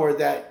hour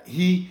that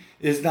he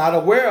is not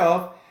aware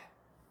of,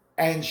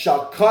 and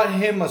shall cut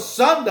him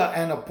asunder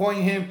and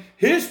appoint him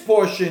his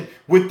portion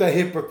with the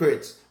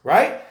hypocrites.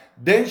 Right?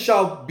 Then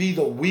shall be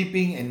the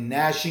weeping and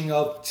gnashing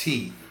of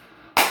teeth.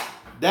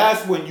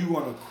 That's when you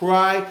want to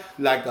cry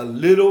like a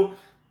little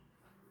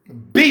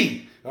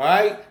bee. All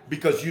right?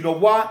 Because you know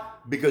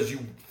what? Because you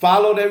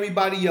followed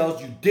everybody else.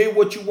 You did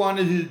what you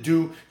wanted to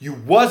do. You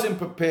wasn't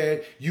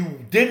prepared.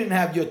 You didn't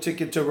have your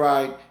ticket to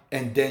ride.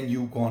 And then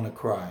you're going to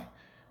cry.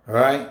 All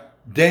right?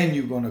 Then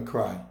you're going to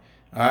cry.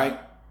 All right?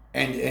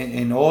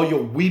 And all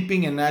your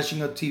weeping and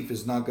gnashing of teeth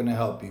is not going to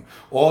help you.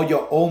 All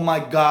your, oh my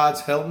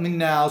gods, help me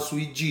now,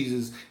 sweet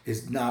Jesus,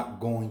 is not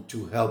going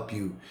to help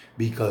you,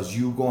 because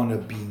you're going to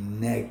be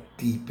neck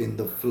deep in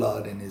the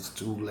flood and it's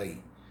too late.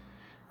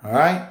 All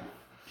right?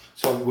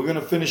 So we're going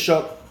to finish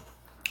up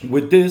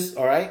with this.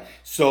 All right?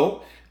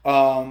 So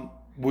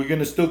we're going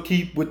to still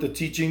keep with the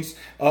teachings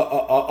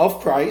of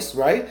Christ.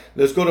 Right?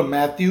 Let's go to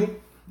Matthew.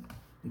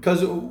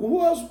 Because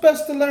who else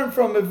best to learn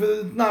from if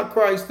it's not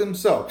Christ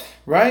himself,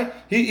 right?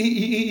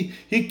 He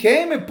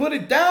came and put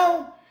it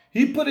down.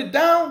 He put it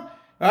down,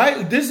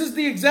 right? This is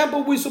the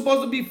example we're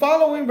supposed to be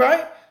following,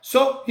 right?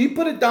 So he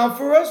put it down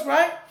for us,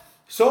 right?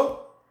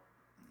 So,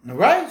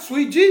 right,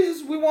 sweet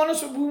Jesus, we want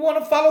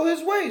to follow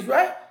his ways,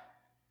 right?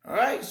 All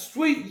right,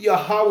 sweet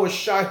Yahweh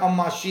Shai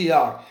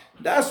HaMashiach.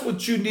 That's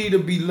what you need to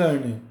be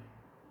learning,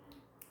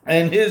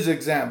 and his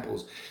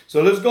examples.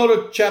 So let's go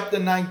to chapter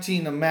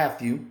 19 of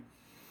Matthew.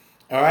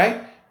 All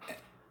right,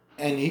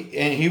 and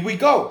here we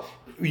go.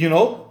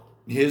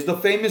 Here's the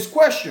famous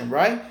question,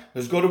 right?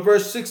 Let's go to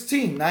verse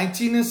 16,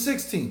 19 and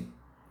 16.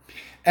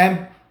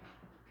 And,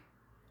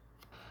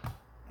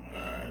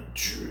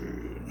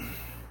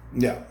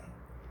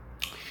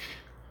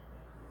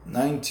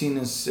 19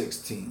 and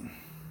 16.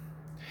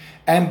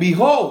 And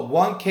behold,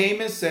 one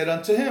came and said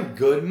unto him,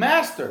 Good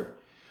master,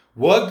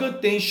 what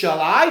good thing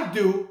shall I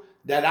do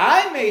that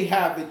I may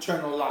have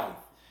eternal life?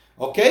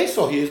 Okay,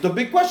 so here's the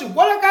big question.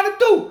 What I got to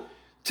do?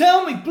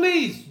 Tell me,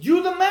 please.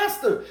 You the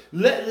master.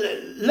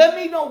 Let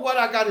me know what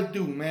I got to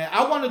do, man.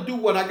 I want to do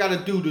what I got to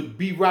do to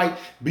be right.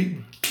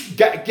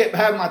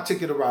 Have my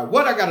ticket to ride.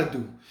 What I got to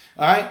do.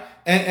 All right.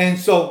 And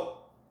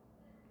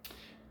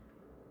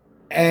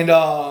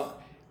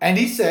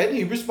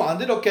he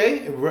responded,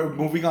 okay, we're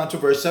moving on to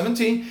verse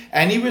 17.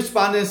 And he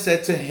responded and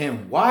said to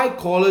him, Why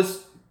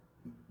callest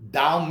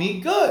thou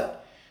me good?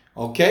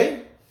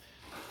 Okay.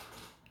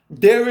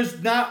 There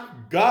is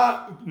not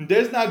God,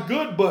 there's not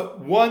good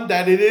but one,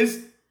 that it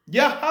is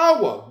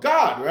Yahweh,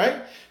 God,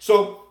 right?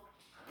 So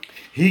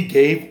he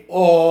gave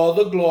all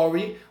the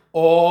glory,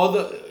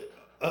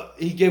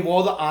 he gave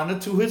all the honor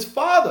to his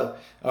Father,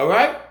 all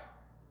right?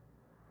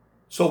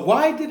 So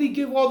why did he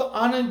give all the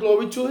honor and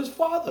glory to his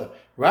Father,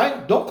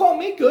 right? Don't call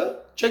me good.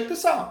 Check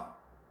this out.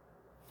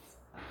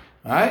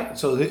 All right,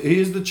 so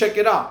here's the check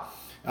it out.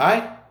 All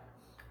right.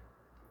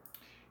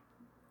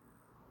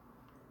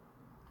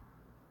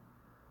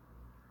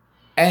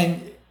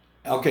 And,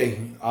 okay,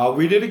 I'll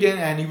read it again.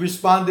 And he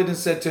responded and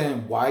said to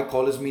him, why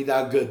callest me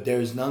thou good? There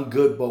is none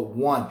good but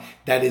one,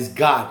 that is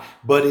God.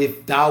 But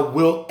if thou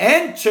wilt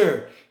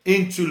enter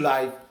into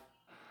life,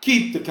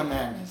 keep the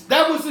commandments.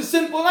 That was the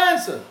simple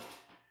answer.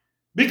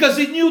 Because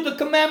he knew the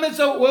commandments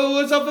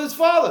was of his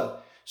Father.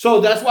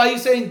 So that's why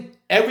he's saying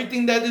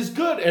everything that is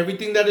good,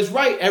 everything that is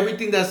right,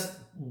 everything that's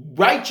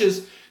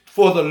righteous,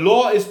 for the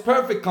law is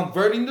perfect,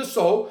 converting the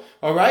soul.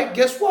 All right,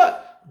 guess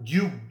what?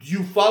 You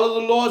follow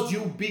the laws,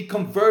 you be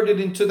converted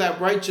into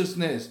that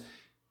righteousness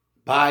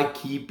by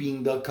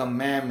keeping the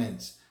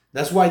commandments.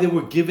 That's why they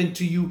were given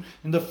to you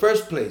in the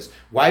first place.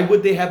 Why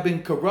would they have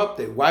been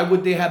corrupted? Why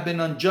would they have been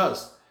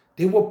unjust?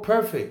 They were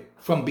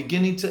perfect from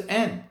beginning to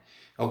end.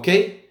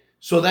 Okay?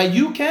 So that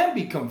you can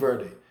be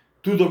converted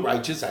through the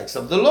righteous acts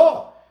of the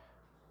law.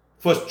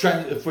 For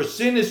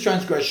sin is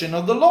transgression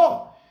of the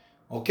law.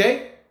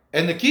 Okay?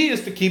 And the key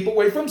is to keep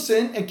away from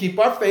sin and keep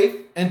our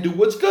faith and do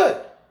what's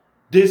good.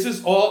 This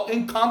is all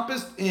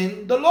encompassed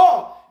in the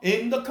law,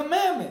 in the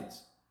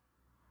commandments.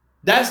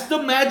 That's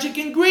the magic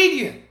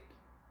ingredient.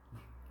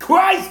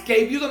 Christ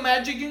gave you the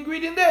magic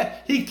ingredient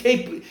there. He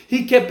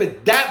kept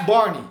it that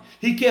Barney.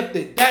 He kept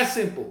it that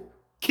simple.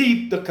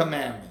 Keep the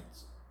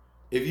commandments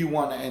if you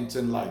want to enter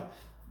in life.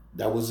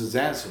 That was his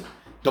answer.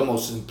 The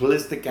most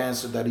simplistic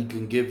answer that he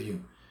can give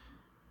you.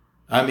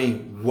 I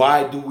mean,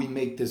 why do we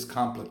make this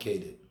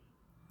complicated?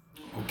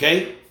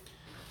 Okay?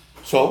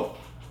 So,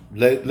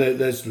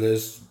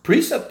 let's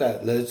precept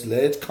that.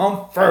 Let's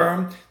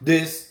confirm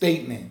this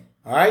statement.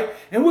 All right?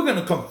 And we're going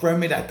to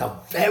confirm it at the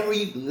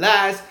very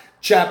last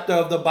chapter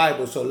of the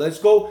Bible. So let's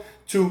go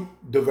to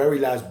the very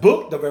last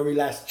book, the very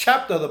last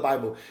chapter of the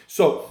Bible.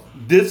 So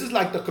this is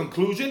like the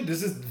conclusion.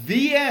 This is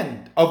the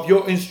end of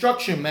your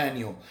instruction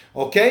manual.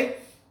 Okay?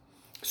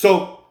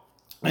 So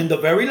in the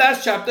very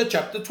last chapter,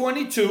 chapter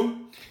 22,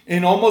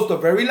 in almost the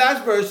very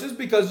last verses,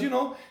 because, you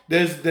know,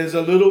 there's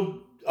a little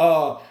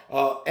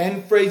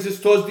end phrases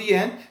towards the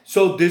end.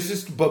 So this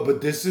is,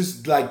 but this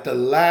is like the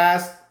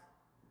last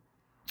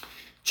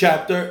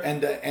chapter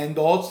and the end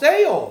all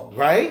say all,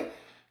 right?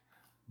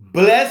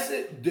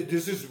 Blessed,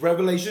 this is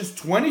Revelations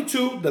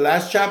 22, the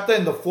last chapter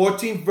and the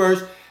 14th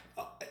verse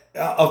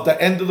of the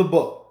end of the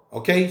book.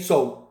 Okay,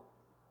 so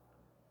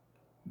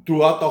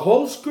throughout the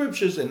whole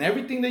scriptures and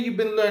everything that you've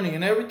been learning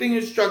and everything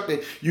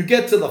instructed, you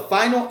get to the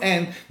final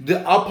end,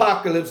 the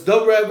apocalypse,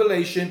 the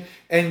revelation,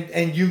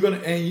 and you're gonna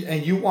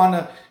and you want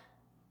to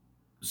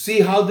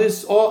see how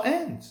this all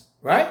ends,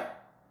 right?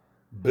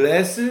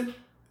 Blessed,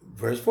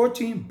 verse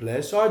 14,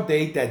 blessed are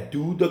they that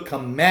do the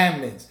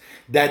commandments,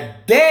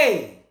 that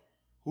they,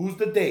 who's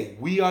the they?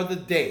 We are the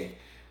they,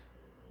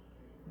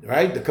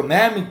 right? The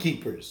commandment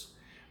keepers.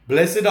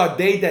 Blessed are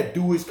they that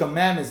do his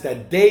commandments,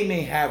 that they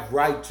may have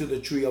right to the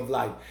tree of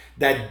life,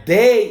 that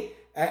they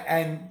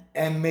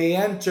and may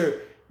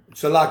enter,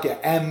 Salakia,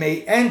 and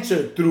may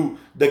enter through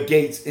the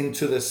gates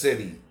into the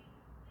city.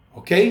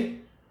 Okay?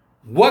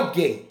 What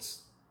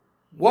gates?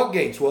 What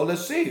gates? Well,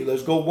 let's see.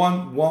 Let's go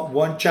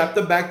one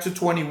chapter back to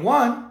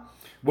 21,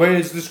 where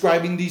it's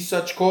describing these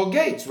such called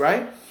gates,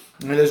 right?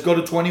 And let's go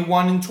to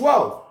 21 and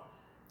 12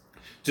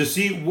 to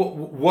see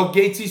what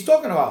gates he's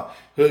talking about.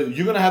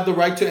 You're going to have the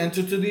right to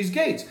enter to these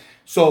gates.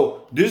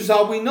 So this is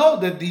how we know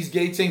that these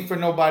gates ain't for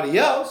nobody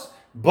else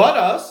but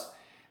us.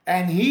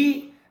 And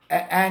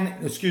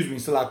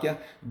Salakia,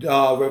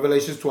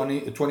 Revelations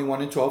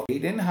 21 and 12,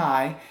 8 and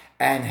high,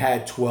 and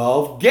had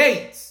 12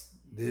 gates.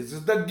 This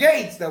is the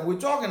gates that we're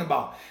talking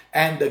about.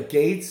 And the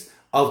gates,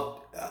 12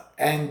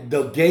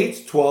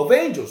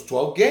 angels,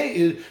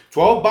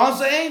 12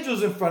 bonds of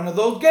angels in front of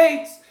those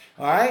gates.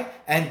 All right.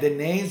 And the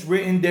names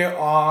written there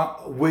are,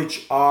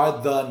 which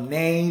are the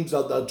names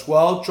of the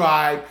 12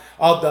 tribes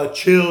of the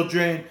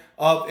children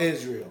of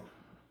Israel.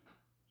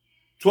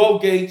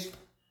 12 gates,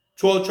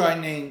 12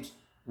 tribe names.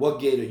 What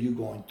gate are you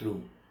going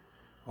through?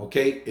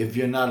 Okay. If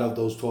you're not of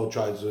those 12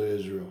 tribes of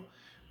Israel.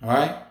 All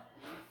right.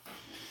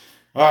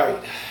 All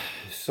right.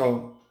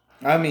 So,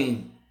 I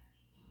mean,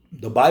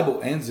 the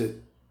Bible ends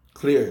it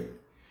clear.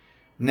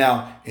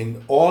 Now,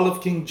 in all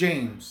of King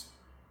James,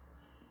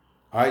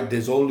 all right,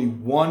 there's only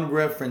one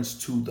reference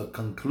to the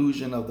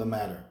conclusion of the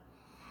matter.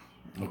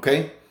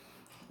 Okay?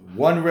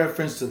 One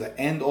reference to the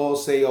end all,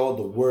 say all,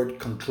 the word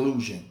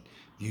conclusion.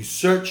 You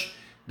search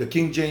the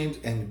King James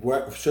and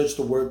search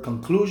the word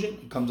conclusion,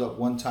 it comes up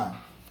one time.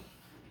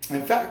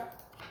 In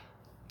fact,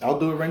 I'll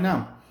do it right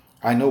now.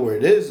 I know where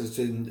it is. It's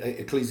in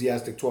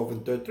Ecclesiastic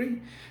 12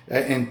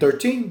 and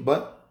 13,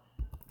 but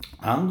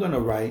I'm going to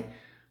write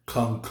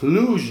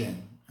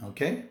conclusion.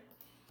 Okay?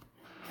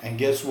 And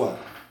guess what?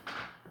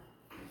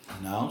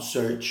 Now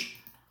search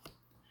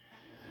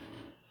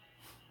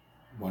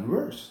one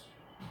verse.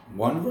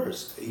 One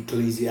verse.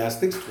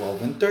 Ecclesiastes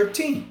 12 and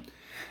 13.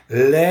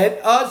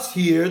 Let us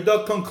hear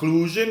the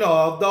conclusion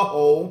of the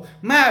whole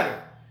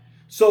matter.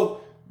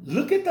 So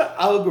look at the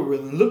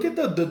algorithm. Look at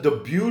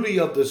the beauty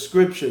of the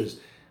scriptures.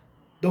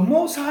 The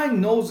Most High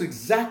knows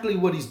exactly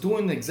what he's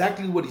doing,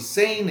 exactly what he's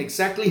saying,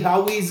 exactly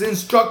how he's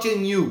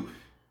instructing you.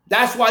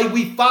 That's why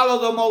we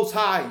follow the Most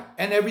High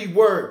and every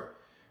word.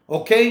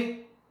 Okay?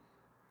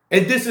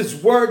 And this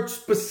is word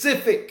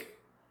specific.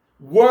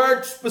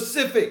 Word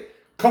specific.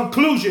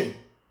 Conclusion.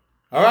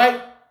 All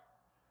right?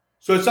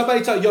 So if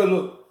somebody tell you, yo,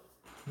 look,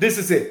 this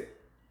is it.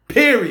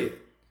 Period.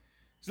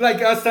 It's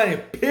like us saying,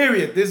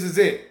 period. This is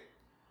it.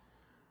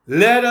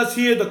 Let us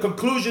hear the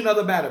conclusion of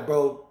the matter,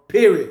 bro.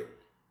 Period.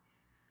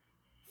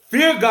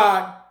 Fear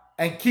God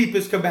and keep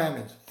his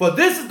commandments. For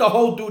this is the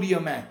whole duty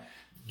of man.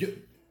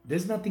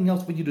 There's nothing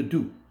else for you to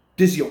do.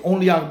 This is your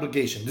only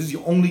obligation. This is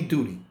your only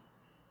duty.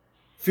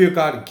 Fear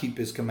God and keep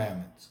his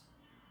commandments.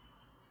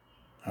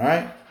 All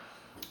right?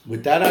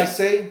 With that I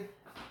say,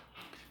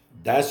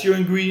 that's your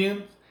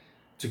ingredient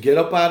to get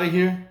up out of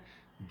here.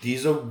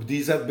 These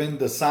have been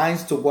the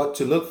signs to what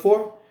to look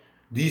for.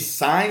 These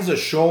signs are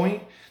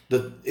showing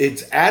that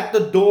it's at the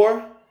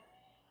door.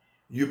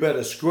 You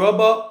better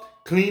scrub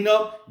up, clean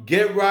up,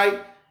 get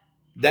right.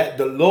 That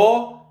the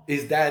law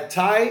is that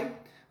tight.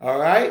 All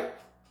right?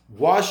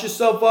 Wash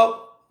yourself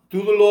up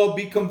through the Lord,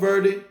 be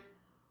converted.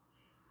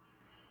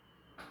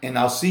 And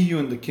I'll see you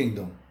in the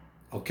kingdom.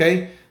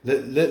 Okay?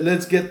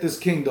 Let's get this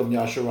kingdom,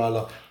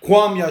 Yasharala.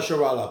 Kwam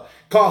Yasharala.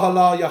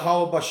 Kahala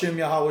Yahweh Bashim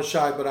Yahweh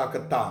Shai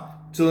Barakatah.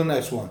 Till the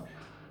next one.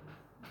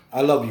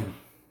 I love you.